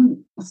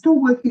 I'm still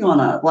working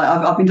on it. Like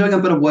I've been doing a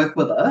bit of work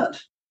with it,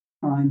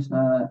 trying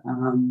to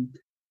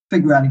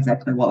figure out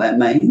exactly what that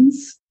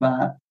means.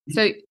 But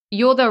so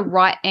you're the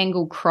right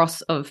angle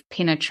cross of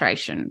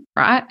penetration,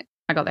 right?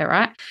 I got that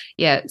right?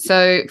 Yeah.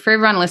 So for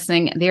everyone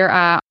listening,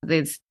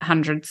 there's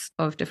hundreds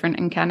of different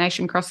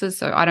incarnation crosses.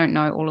 So I don't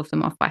know all of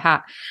them off by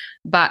heart.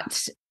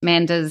 But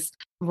Manda's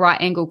right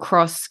angle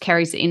cross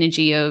carries the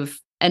energy of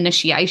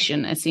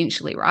initiation,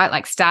 essentially, right?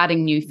 Like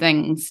starting new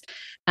things.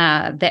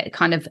 That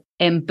kind of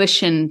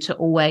ambition to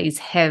always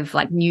have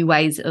like new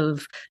ways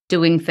of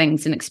doing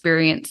things and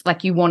experience.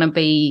 Like you want to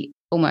be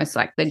almost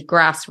like the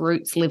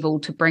grassroots level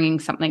to bringing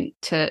something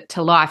to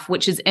life,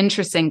 which is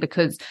interesting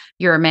because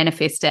you're a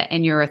manifestor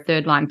and you're a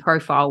third line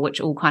profile,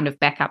 which all kind of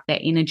back up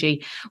that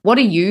energy. What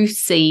do you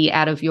see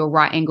out of your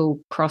right angle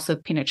cross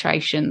of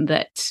penetration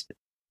that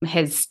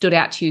has stood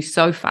out to you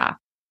so far?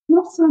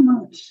 Not so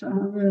much.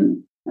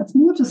 It's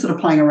more just sort of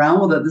playing around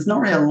with it. There's not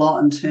really a lot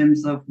in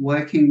terms of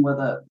working with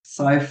it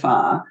so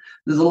far.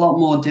 There's a lot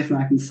more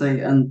definitely I can see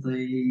in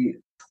the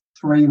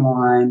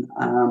 3-line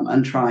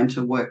and trying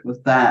to work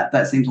with that.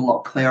 That seems a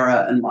lot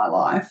clearer in my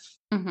life.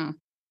 Mm-hmm.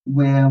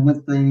 Where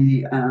with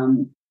the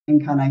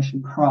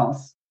incarnation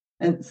cross,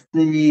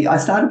 I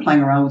started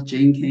playing around with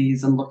gene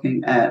keys and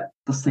looking at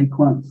the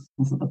sequence.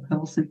 Was it the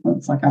pill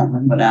sequence? I can't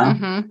remember now.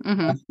 Mm-hmm.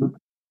 Mm-hmm.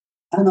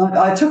 And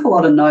I took a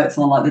lot of notes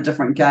on like the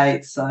different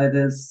gates. So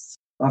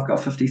I've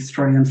got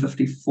 53 and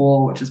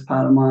 54, which is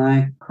part of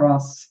my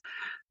cross.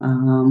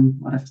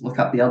 I'd have to look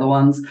up the other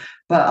ones.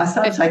 But I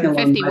started taking a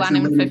lot of notes. 51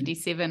 and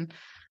 57.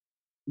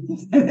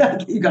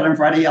 You got it in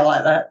front of you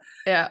like that.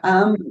 Yeah.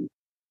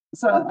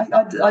 So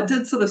I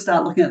did sort of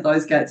start looking at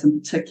those gates in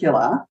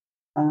particular,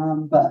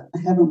 but I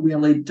haven't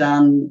really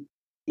done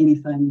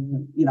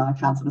anything, I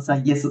can't sort of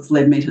say, yes, it's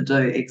led me to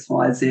do X,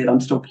 Y, Z. I'm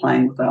still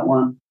playing with that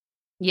one.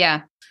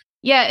 Yeah.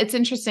 Yeah, it's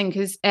interesting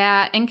because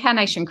our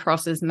incarnation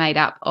cross is made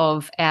up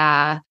of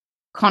our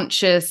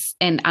conscious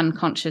and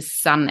unconscious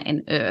sun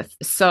and earth.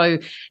 So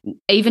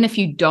even if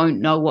you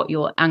don't know what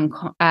your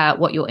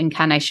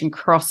incarnation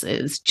cross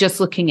is, just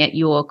looking at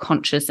your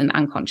conscious and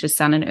unconscious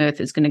sun and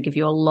earth is going to give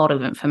you a lot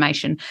of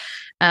information.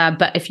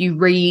 But if you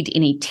read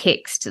any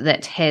text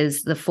that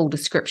has the full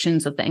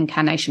descriptions of the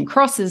incarnation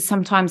crosses,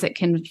 sometimes it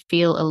can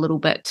feel a little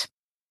bit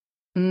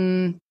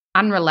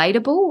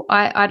unrelatable.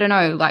 I don't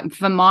know, like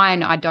for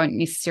mine, I don't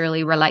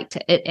necessarily relate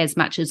to it as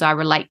much as I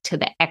relate to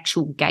the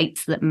actual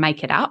gates that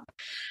make it up.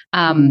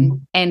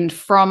 And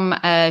from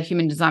a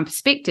human design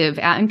perspective,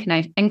 our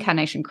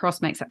incarnation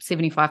cross makes up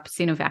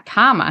 75% of our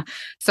karma.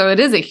 So it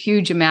is a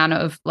huge amount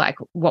of like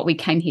what we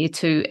came here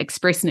to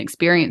express and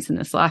experience in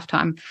this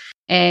lifetime.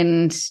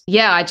 And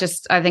yeah,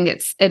 I think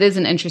it is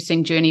an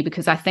interesting journey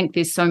because I think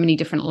there's so many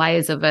different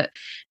layers of it.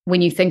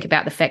 When you think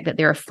about the fact that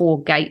there are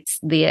 4 gates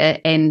there,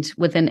 and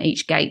within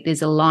each gate,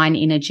 there's a line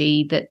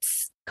energy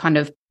that's kind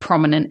of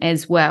prominent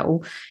as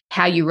well,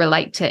 how you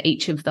relate to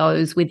each of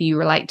those, whether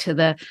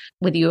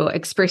you're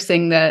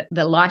expressing the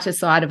lighter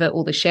side of it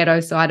or the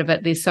shadow side of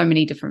it, there's so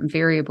many different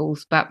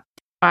variables. But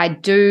I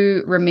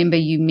do remember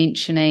you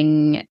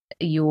mentioning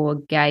your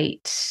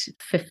gate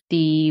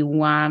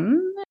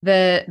 51,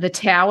 the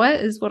tower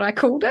is what I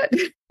called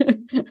it.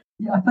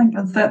 Yeah, I think,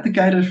 is that the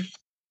gate of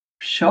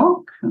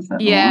shock? Is that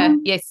the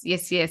one? Yes.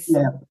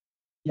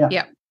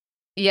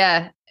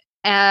 Yeah.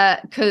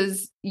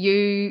 Because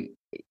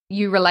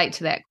you relate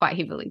to that quite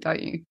heavily,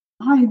 don't you?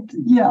 I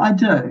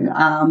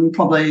do.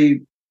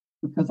 Probably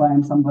because I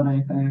am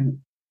somebody who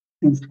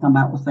tends to come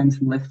out with things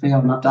from left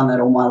field, and I've done that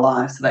all my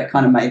life. So that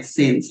kind of made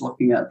sense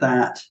looking at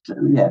that.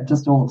 Yeah,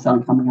 just all of a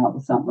sudden coming out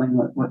with something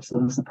which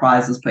sort of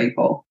surprises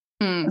people.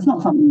 It's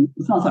not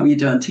something you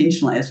do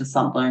intentionally. It's just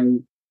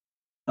something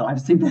that I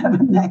seem to have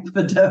a knack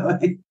for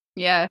doing.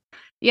 Yeah.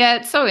 Yeah,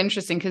 it's so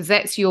interesting because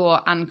that's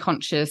your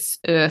unconscious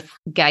earth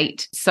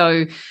gate.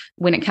 So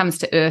when it comes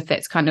to earth,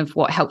 that's kind of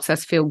what helps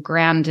us feel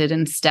grounded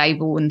and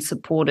stable and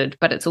supported,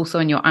 but it's also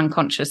in your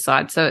unconscious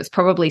side. So it's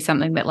probably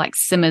something that like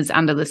simmers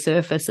under the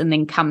surface and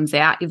then comes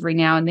out every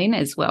now and then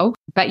as well.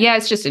 But yeah,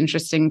 it's just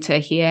interesting to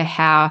hear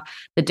how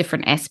the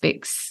different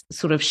aspects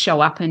sort of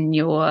show up in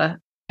your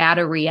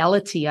outer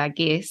reality, I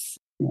guess.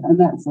 Yeah, and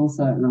that's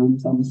also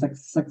some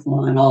six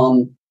line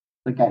on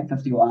the gate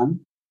 51.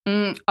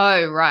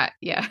 Oh, right.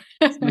 Yeah.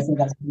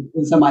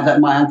 so my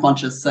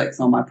unconscious 6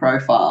 on my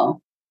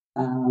profile,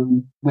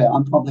 where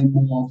I'm probably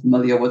more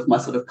familiar with my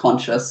sort of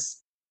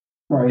conscious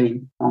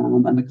 3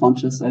 and the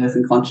conscious earth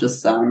and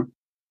conscious a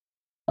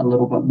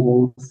little bit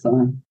more.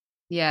 So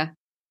yeah.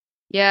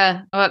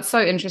 Oh, it's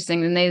so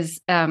interesting. And there's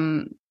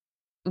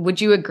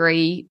would you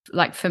agree?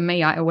 Like for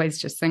me, I always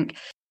just think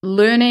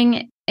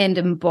learning and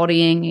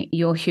embodying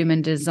your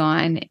human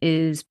design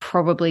is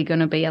probably going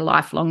to be a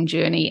lifelong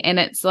journey. And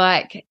it's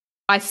like,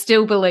 I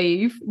still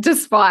believe,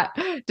 despite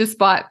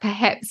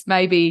perhaps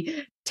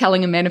maybe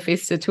telling a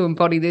manifestor to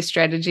embody their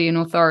strategy and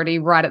authority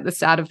right at the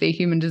start of their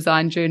human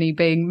design journey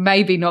being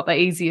maybe not the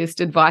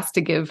easiest advice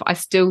to give, I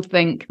still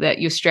think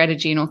that your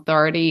strategy and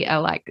authority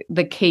are like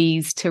the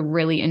keys to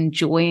really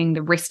enjoying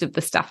the rest of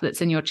the stuff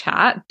that's in your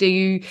chart. Do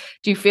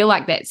you feel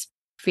like that's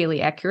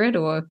fairly accurate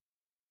or?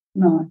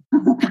 No.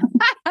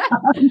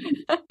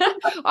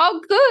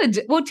 Oh,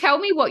 good. Well, tell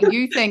me what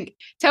you think.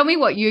 Tell me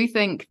what you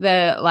think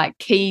the like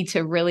key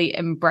to really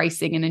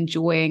embracing and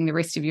enjoying the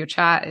rest of your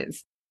chart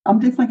is. I'm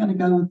definitely going to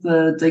go with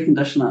the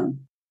deconditioning.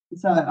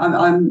 So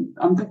I'm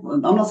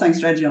not saying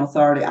strategy and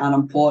authority aren't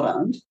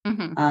important,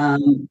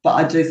 but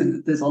I do think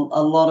that there's a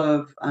lot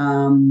of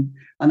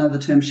I know the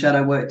term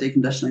shadow work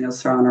deconditioning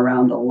is thrown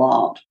around a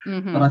lot,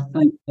 but I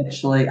think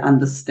actually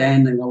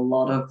understanding a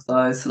lot of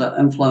those sort of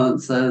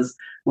influences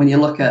when you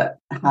look at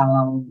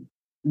how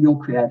you're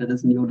created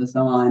as in your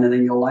design and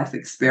in your life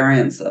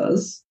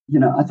experiences,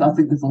 I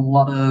think there's a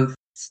lot of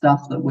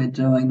stuff that we're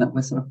doing that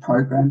we're sort of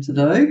programmed to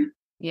do.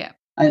 Yeah.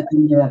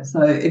 And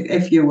so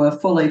if you were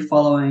fully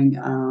following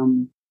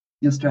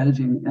your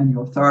strategy and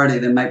your authority,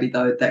 then maybe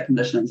that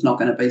conditioning is not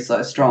going to be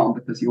so strong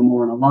because you're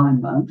more in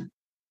alignment.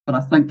 But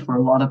I think for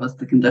a lot of us,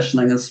 the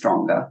conditioning is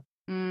stronger.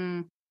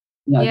 There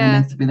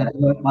needs to be that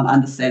work on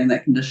understanding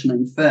that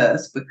conditioning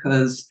first,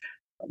 because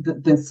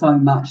there's so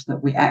much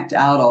that we act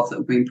out of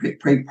that we've been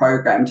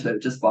pre-programmed to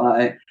just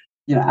by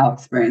our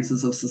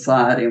experiences of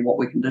society and what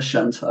we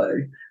condition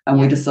to, and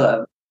we just sort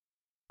of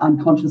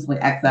unconsciously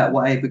act that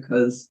way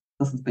because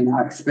this has been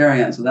our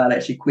experience without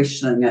actually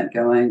questioning it,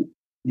 going,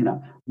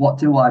 what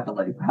do I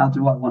believe? How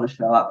do I want to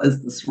show up?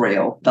 Is this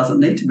real? Does it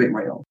need to be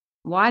real?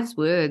 Wise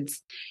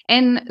words.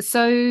 And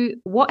so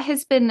what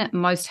has been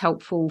most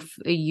helpful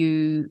for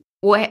you,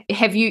 or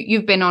have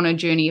you've been on a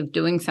journey of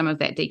doing some of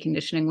that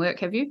deconditioning work,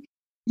 have you?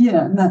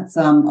 Yeah, and that's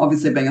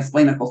obviously being a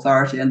splenic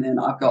authority, and then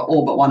I've got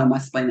all but one of my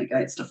splenic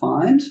gates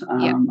defined.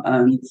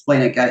 And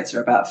splenic gates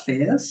are about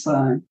fears.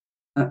 So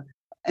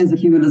as a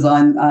human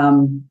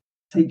design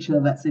teacher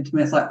that said to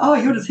me, it's like, oh,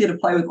 you're just here to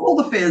play with all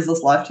the fears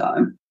this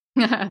lifetime.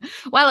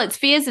 Well, it's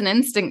fears and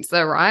instincts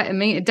though, right? I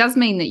mean, it does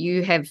mean that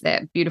you have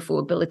that beautiful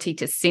ability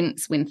to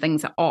sense when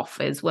things are off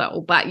as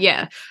well. But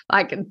yeah,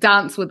 like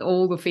dance with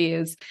all the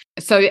fears.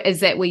 So is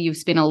that where you've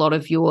spent a lot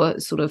of your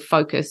sort of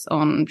focus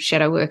on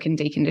shadow work and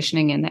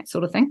deconditioning and that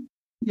sort of thing?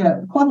 Yeah,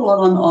 quite a lot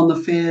on the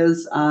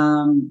fears.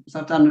 So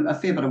I've done a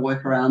fair bit of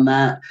work around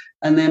that.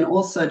 And then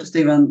also just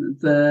even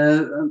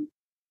the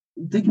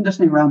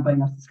deconditioning around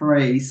being a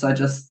 3, so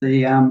just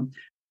the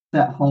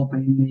that whole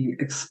being the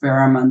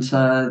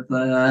experimenter,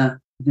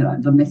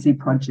 the messy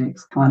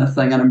projects kind of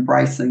thing, and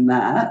embracing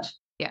that.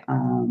 Yeah.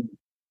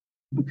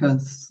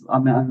 Because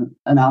I'm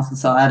in our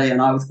society, and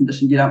I was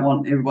conditioned, you don't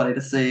want everybody to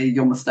see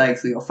your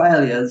mistakes or your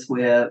failures,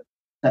 where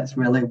that's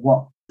really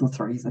what the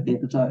 3s are here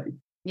to do.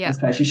 Yeah.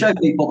 To actually show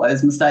people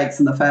those mistakes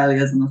and the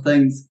failures and the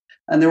things,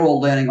 and they're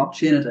all learning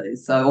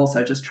opportunities. So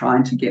also just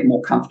trying to get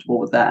more comfortable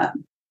with that.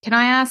 Can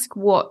I ask,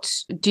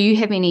 do you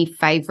have any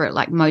favorite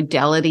like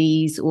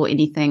modalities or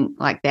anything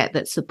like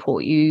that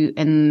support you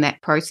in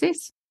that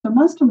process? So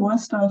most of my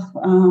stuff,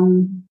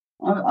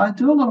 I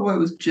do a lot of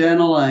work with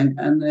journaling,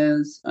 and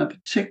there's a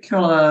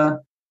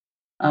particular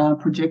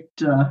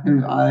projector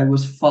who I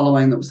was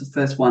following that was the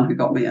first one who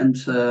got me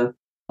into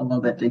a lot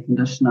of that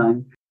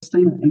deconditioning.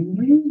 Christina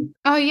Ingrid?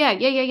 Oh,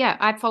 yeah.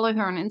 I follow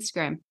her on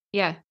Instagram.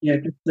 Yeah. Yeah,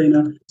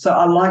 Christina. So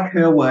I like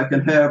her work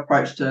and her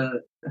approach to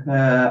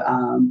her,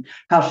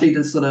 how she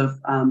just sort of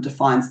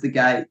defines the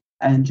gate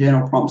and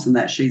journal prompts and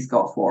that she's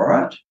got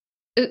for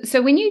it.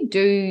 So when you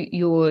do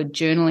your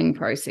journaling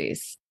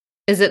process,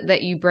 is it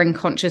that you bring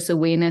conscious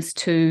awareness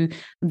to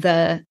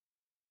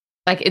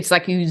it's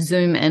like you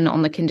zoom in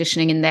on the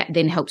conditioning and that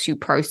then helps you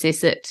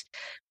process it?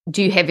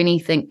 Do you have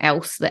anything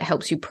else that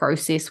helps you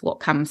process what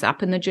comes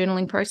up in the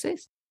journaling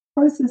process?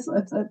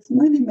 It's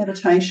mainly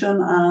meditation.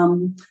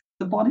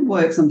 The body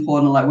work's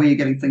important, like where you're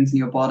getting things in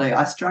your body.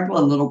 I struggle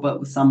a little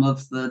bit with some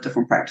of the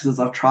different practices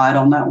I've tried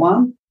on that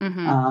one.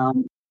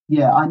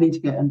 I need to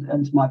get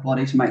into my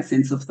body to make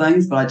sense of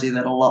things, but I do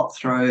that a lot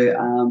through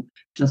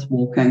just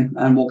walking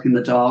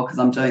the dog, because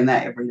I'm doing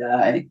that every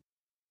day.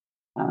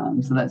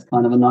 So that's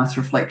kind of a nice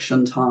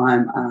reflection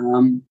time.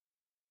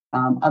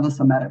 Other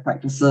somatic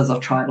practices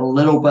I've tried a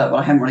little bit, but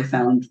I haven't really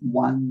found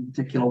one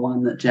particular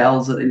one that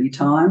gels at any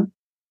time.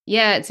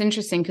 Yeah, it's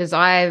interesting because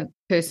I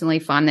personally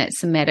find that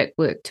somatic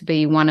work to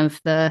be one of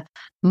the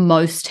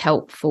most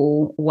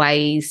helpful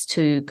ways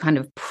to kind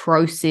of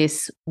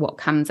process what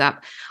comes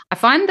up. I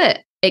find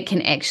that it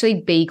can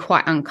actually be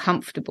quite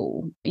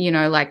uncomfortable,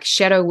 like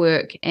shadow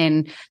work.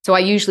 And so I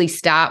usually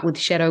start with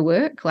shadow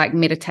work, like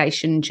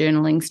meditation,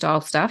 journaling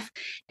style stuff,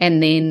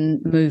 and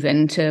then move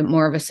into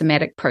more of a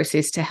somatic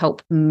process to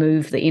help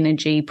move the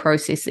energy,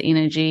 process the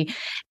energy,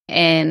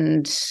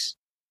 and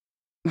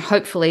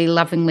hopefully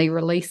lovingly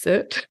release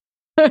it.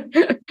 But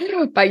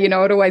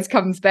it always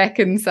comes back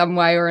in some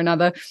way or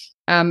another.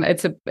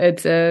 It's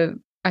a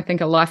I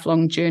think a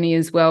lifelong journey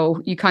as well.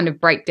 You kind of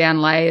break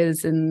down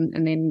layers and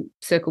then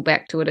circle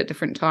back to it at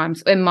different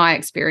times, in my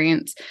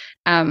experience.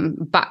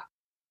 But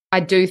I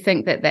do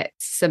think that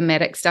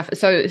somatic stuff.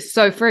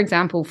 So for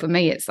example, for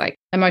me, it's like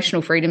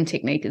emotional freedom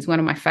technique is one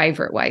of my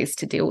favorite ways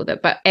to deal with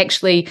it. But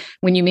actually,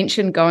 when you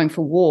mentioned going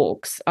for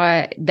walks,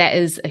 that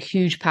is a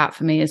huge part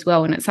for me as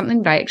well. And it's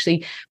something that I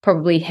actually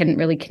probably hadn't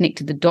really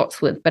connected the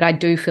dots with. But I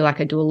do feel like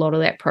I do a lot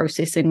of that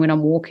processing when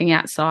I'm walking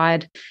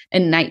outside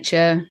in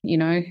nature,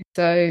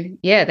 So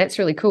yeah, that's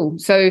really cool.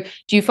 So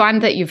do you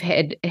find that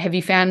have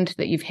you found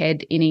that you've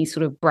had any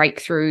sort of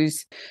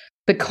breakthroughs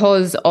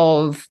because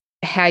of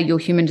how your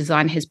human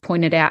design has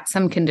pointed out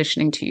some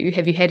conditioning to you?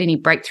 Have you had any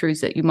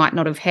breakthroughs that you might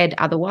not have had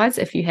otherwise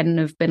if you hadn't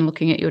have been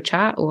looking at your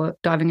chart or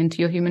diving into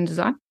your human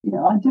design?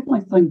 Yeah, I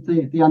definitely think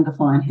the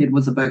undefined head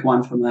was a big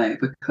one for me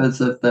because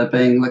of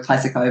being the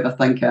classic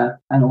overthinker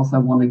and also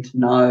wanting to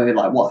know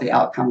like what the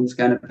outcome is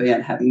going to be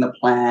and having the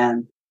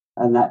plan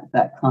and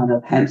that kind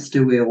of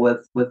hamster wheel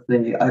with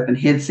the open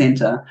head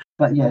center.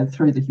 But yeah,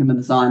 through the human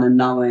design and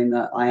knowing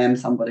that I am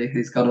somebody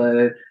who's got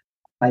to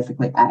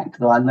basically act,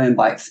 that I learn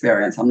by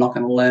experience. I'm not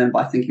going to learn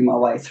by thinking my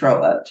way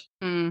through it.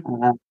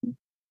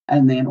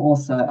 And then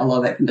also a lot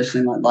of that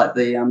conditioning, like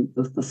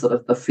the sort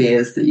of the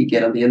fears that you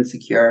get and the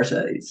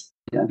insecurities.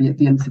 The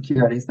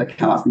insecurities that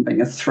come up from being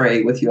a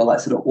 3 with your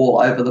like sort of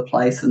all over the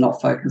place and not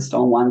focused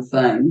on one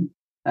thing.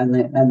 And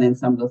then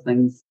some of the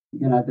things,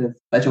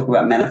 they talk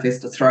about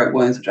manifestor throat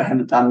wounds, which I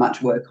haven't done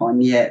much work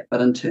on yet, but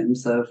in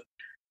terms of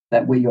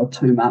that where you're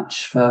too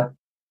much for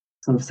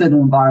sort of certain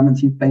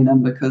environments you've been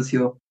in because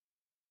you're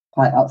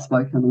quite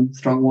outspoken and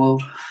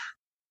strong-willed.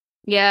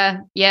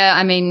 Yeah.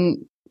 I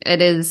mean, it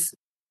is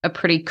a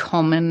pretty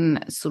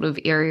common sort of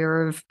area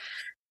of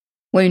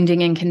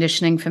wounding and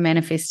conditioning for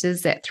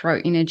manifestors, that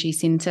throat energy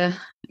center.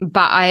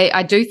 But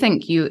I do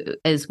think you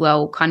as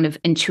well kind of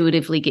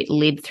intuitively get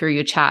led through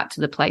your chart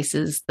to the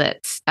places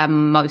that are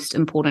most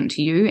important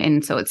to you.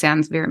 And so it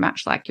sounds very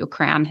much like your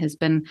crown has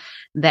been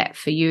that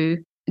for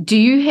you. Do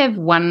you have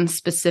one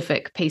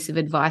specific piece of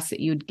advice that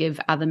you'd give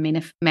other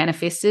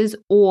manifestors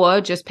or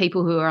just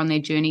people who are on their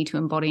journey to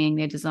embodying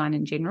their design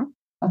in general?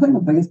 I think the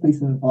biggest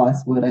piece of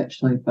advice would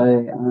actually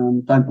be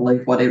don't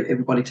believe what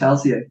everybody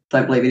tells you.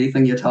 Don't believe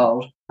anything you're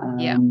told.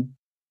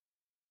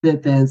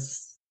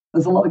 There's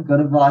a lot of good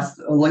advice,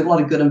 a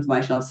lot of good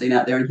information I've seen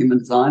out there in human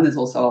design. There's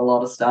also a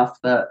lot of stuff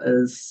that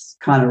is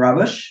kind of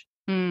rubbish.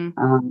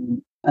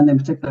 And then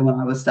particularly when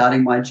I was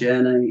starting my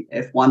journey,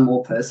 if one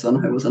more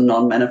person who was a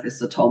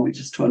non-manifestor told me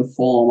just to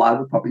inform, I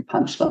would probably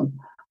punch them.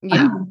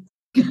 Yeah.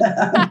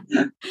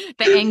 The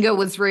anger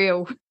was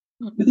real.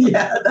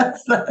 Yeah,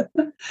 that's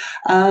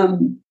I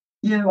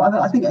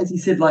think as you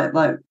said, like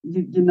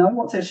you know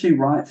what's actually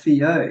right for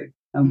you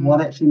and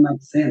what actually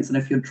makes sense. And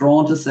if you're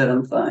drawn to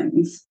certain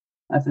things,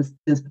 if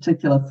there's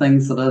particular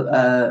things that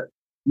are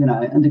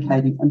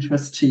indicating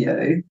interest to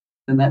you,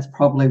 then that's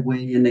probably where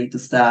you need to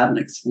start and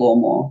explore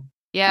more.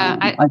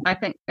 Yeah, I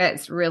think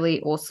that's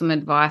really awesome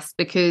advice,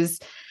 because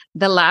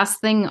the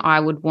last thing I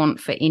would want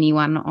for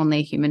anyone on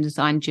their human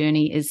design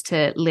journey is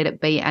to let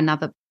it be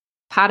another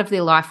part of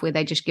their life where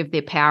they just give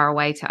their power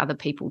away to other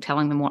people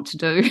telling them what to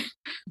do.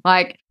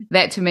 Like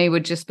that to me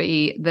would just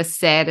be the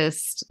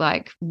saddest,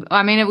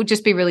 it would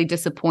just be really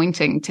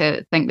disappointing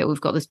to think that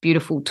we've got this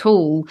beautiful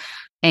tool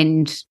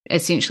and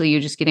essentially you're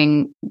just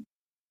getting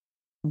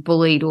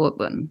bullied or,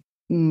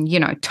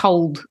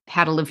 told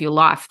how to live your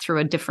life through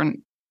a different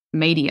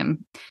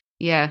medium.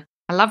 Yeah,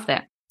 I love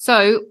that.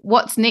 So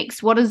what's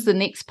next? What is the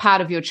next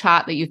part of your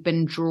chart that you've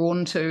been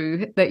drawn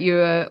to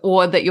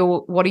what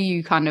are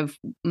you kind of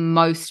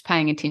most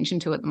paying attention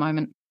to at the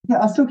moment?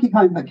 Yeah, I still keep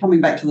coming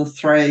back to the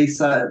 3.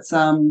 So it's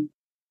over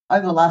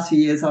the last few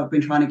years I've been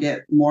trying to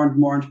get more and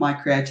more into my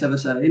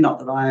creativity. Not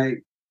that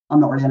I'm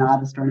not really an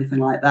artist or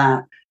anything like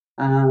that.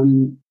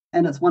 And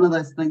it's one of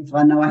those things that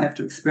I know I have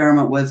to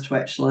experiment with to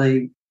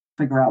actually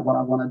figure out what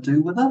I want to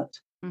do with it.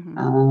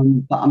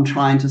 But I'm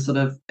trying to sort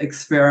of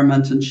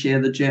experiment and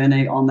share the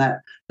journey on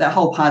that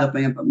whole part of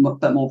being a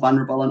bit more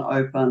vulnerable and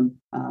open,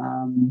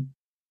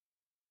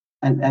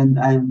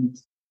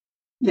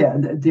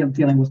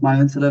 dealing with my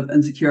own sort of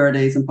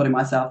insecurities and putting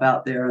myself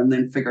out there and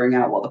then figuring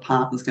out what the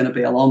path is going to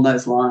be along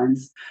those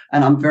lines.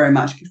 And I'm very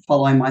much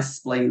following my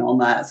spleen on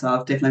that. So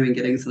I've definitely been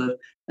getting sort of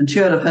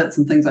intuitive hits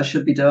and things I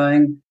should be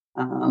doing,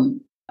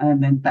 and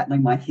then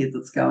battling my head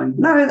that's going,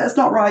 no, that's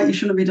not right, you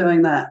shouldn't be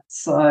doing that.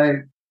 So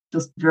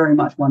just very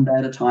much one day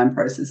at a time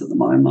process at the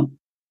moment.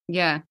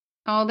 Yeah.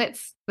 Oh,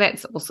 that's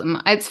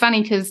awesome. It's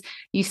funny because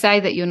you say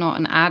that you're not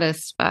an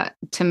artist, but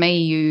to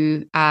me,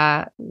 you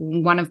are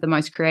one of the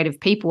most creative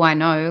people I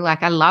know.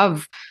 Like I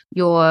love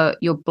your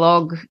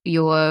blog,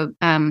 your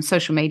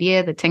social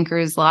media, the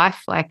Tinkerer's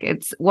Life. Like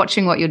it's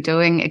watching what you're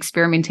doing,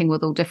 experimenting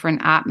with all different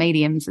art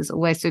mediums is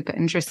always super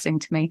interesting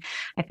to me.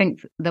 I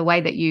think the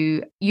way that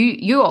you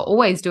are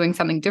always doing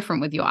something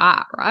different with your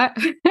art, right?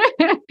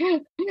 Yeah,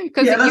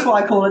 that's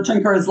why I call it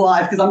Tinkerer's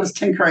Life, because I'm just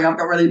tinkering. I've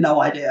got really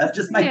no idea,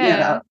 just making it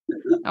up.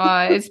 Oh,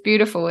 it's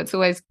beautiful. It's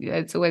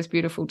always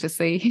beautiful to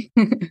see.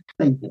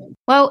 Thank you.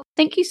 Well,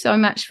 thank you so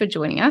much for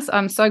joining us.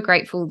 I'm so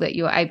grateful that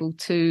you're able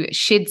to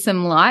shed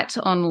some light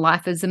on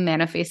life as a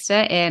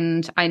manifestor.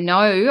 And I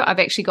know I've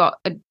actually got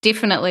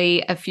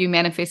definitely a few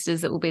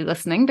manifestors that will be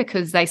listening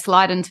because they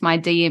slide into my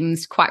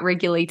DMs quite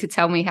regularly to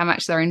tell me how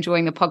much they're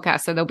enjoying the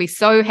podcast. So they'll be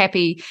so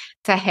happy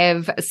to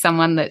have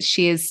someone that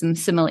shares some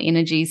similar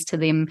energies to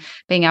them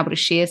being able to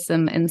share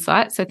some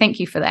insights. So thank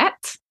you for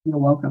that. You're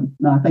welcome.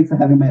 No, thanks for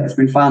having me. It's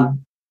been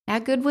fun. How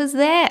good was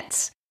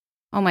that?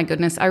 Oh my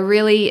goodness. I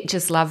really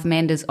just love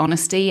Manda's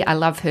honesty. I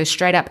love her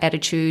straight up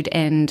attitude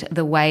and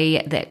the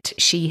way that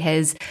she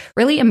has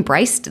really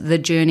embraced the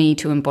journey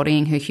to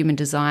embodying her human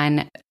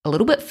design a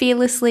little bit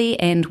fearlessly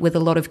and with a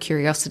lot of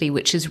curiosity,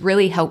 which has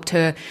really helped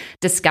her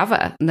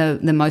discover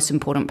the most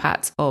important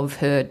parts of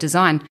her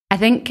design. I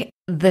think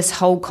this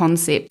whole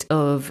concept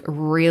of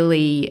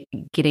really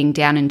getting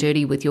down and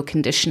dirty with your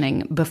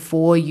conditioning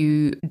before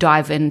you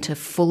dive into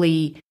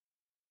fully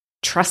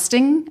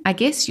trusting, I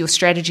guess, your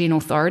strategy and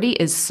authority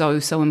is so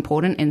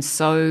important and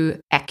so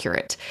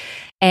accurate.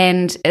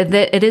 And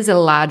it is a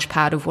large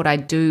part of what I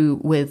do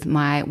with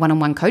my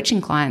one-on-one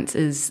coaching clients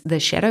is the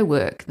shadow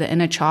work, the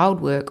inner child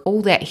work,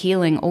 all that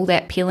healing, all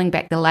that peeling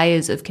back the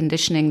layers of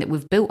conditioning that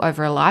we've built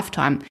over a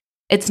lifetime.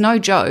 It's no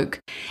joke.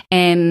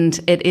 And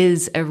it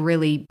is a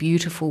really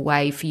beautiful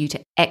way for you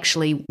to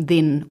actually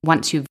then,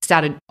 once you've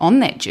started on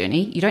that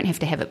journey, you don't have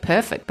to have it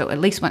perfect, but at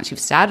least once you've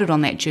started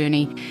on that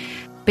journey,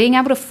 being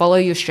able to follow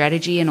your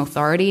strategy and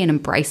authority and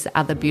embrace the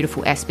other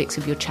beautiful aspects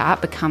of your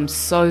chart becomes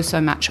so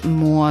much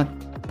more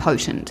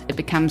potent. It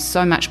becomes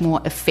so much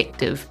more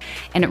effective,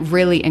 and it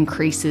really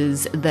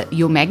increases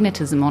your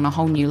magnetism on a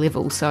whole new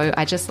level. So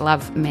I just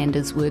love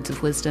Manda's words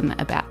of wisdom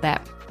about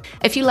that.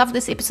 If you love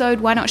this episode,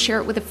 why not share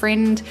it with a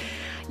friend?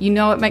 You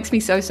know, it makes me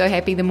so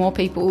happy. The more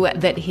people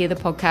that hear the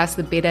podcast,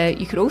 the better.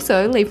 You could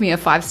also leave me a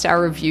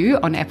 5-star review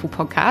on Apple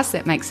Podcasts.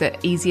 That makes it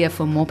easier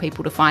for more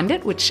people to find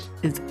it, which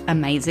is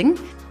amazing.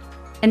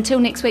 Until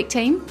next week,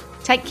 team,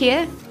 take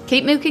care,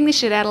 keep milking the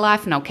shit out of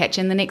life, and I'll catch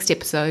you in the next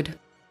episode.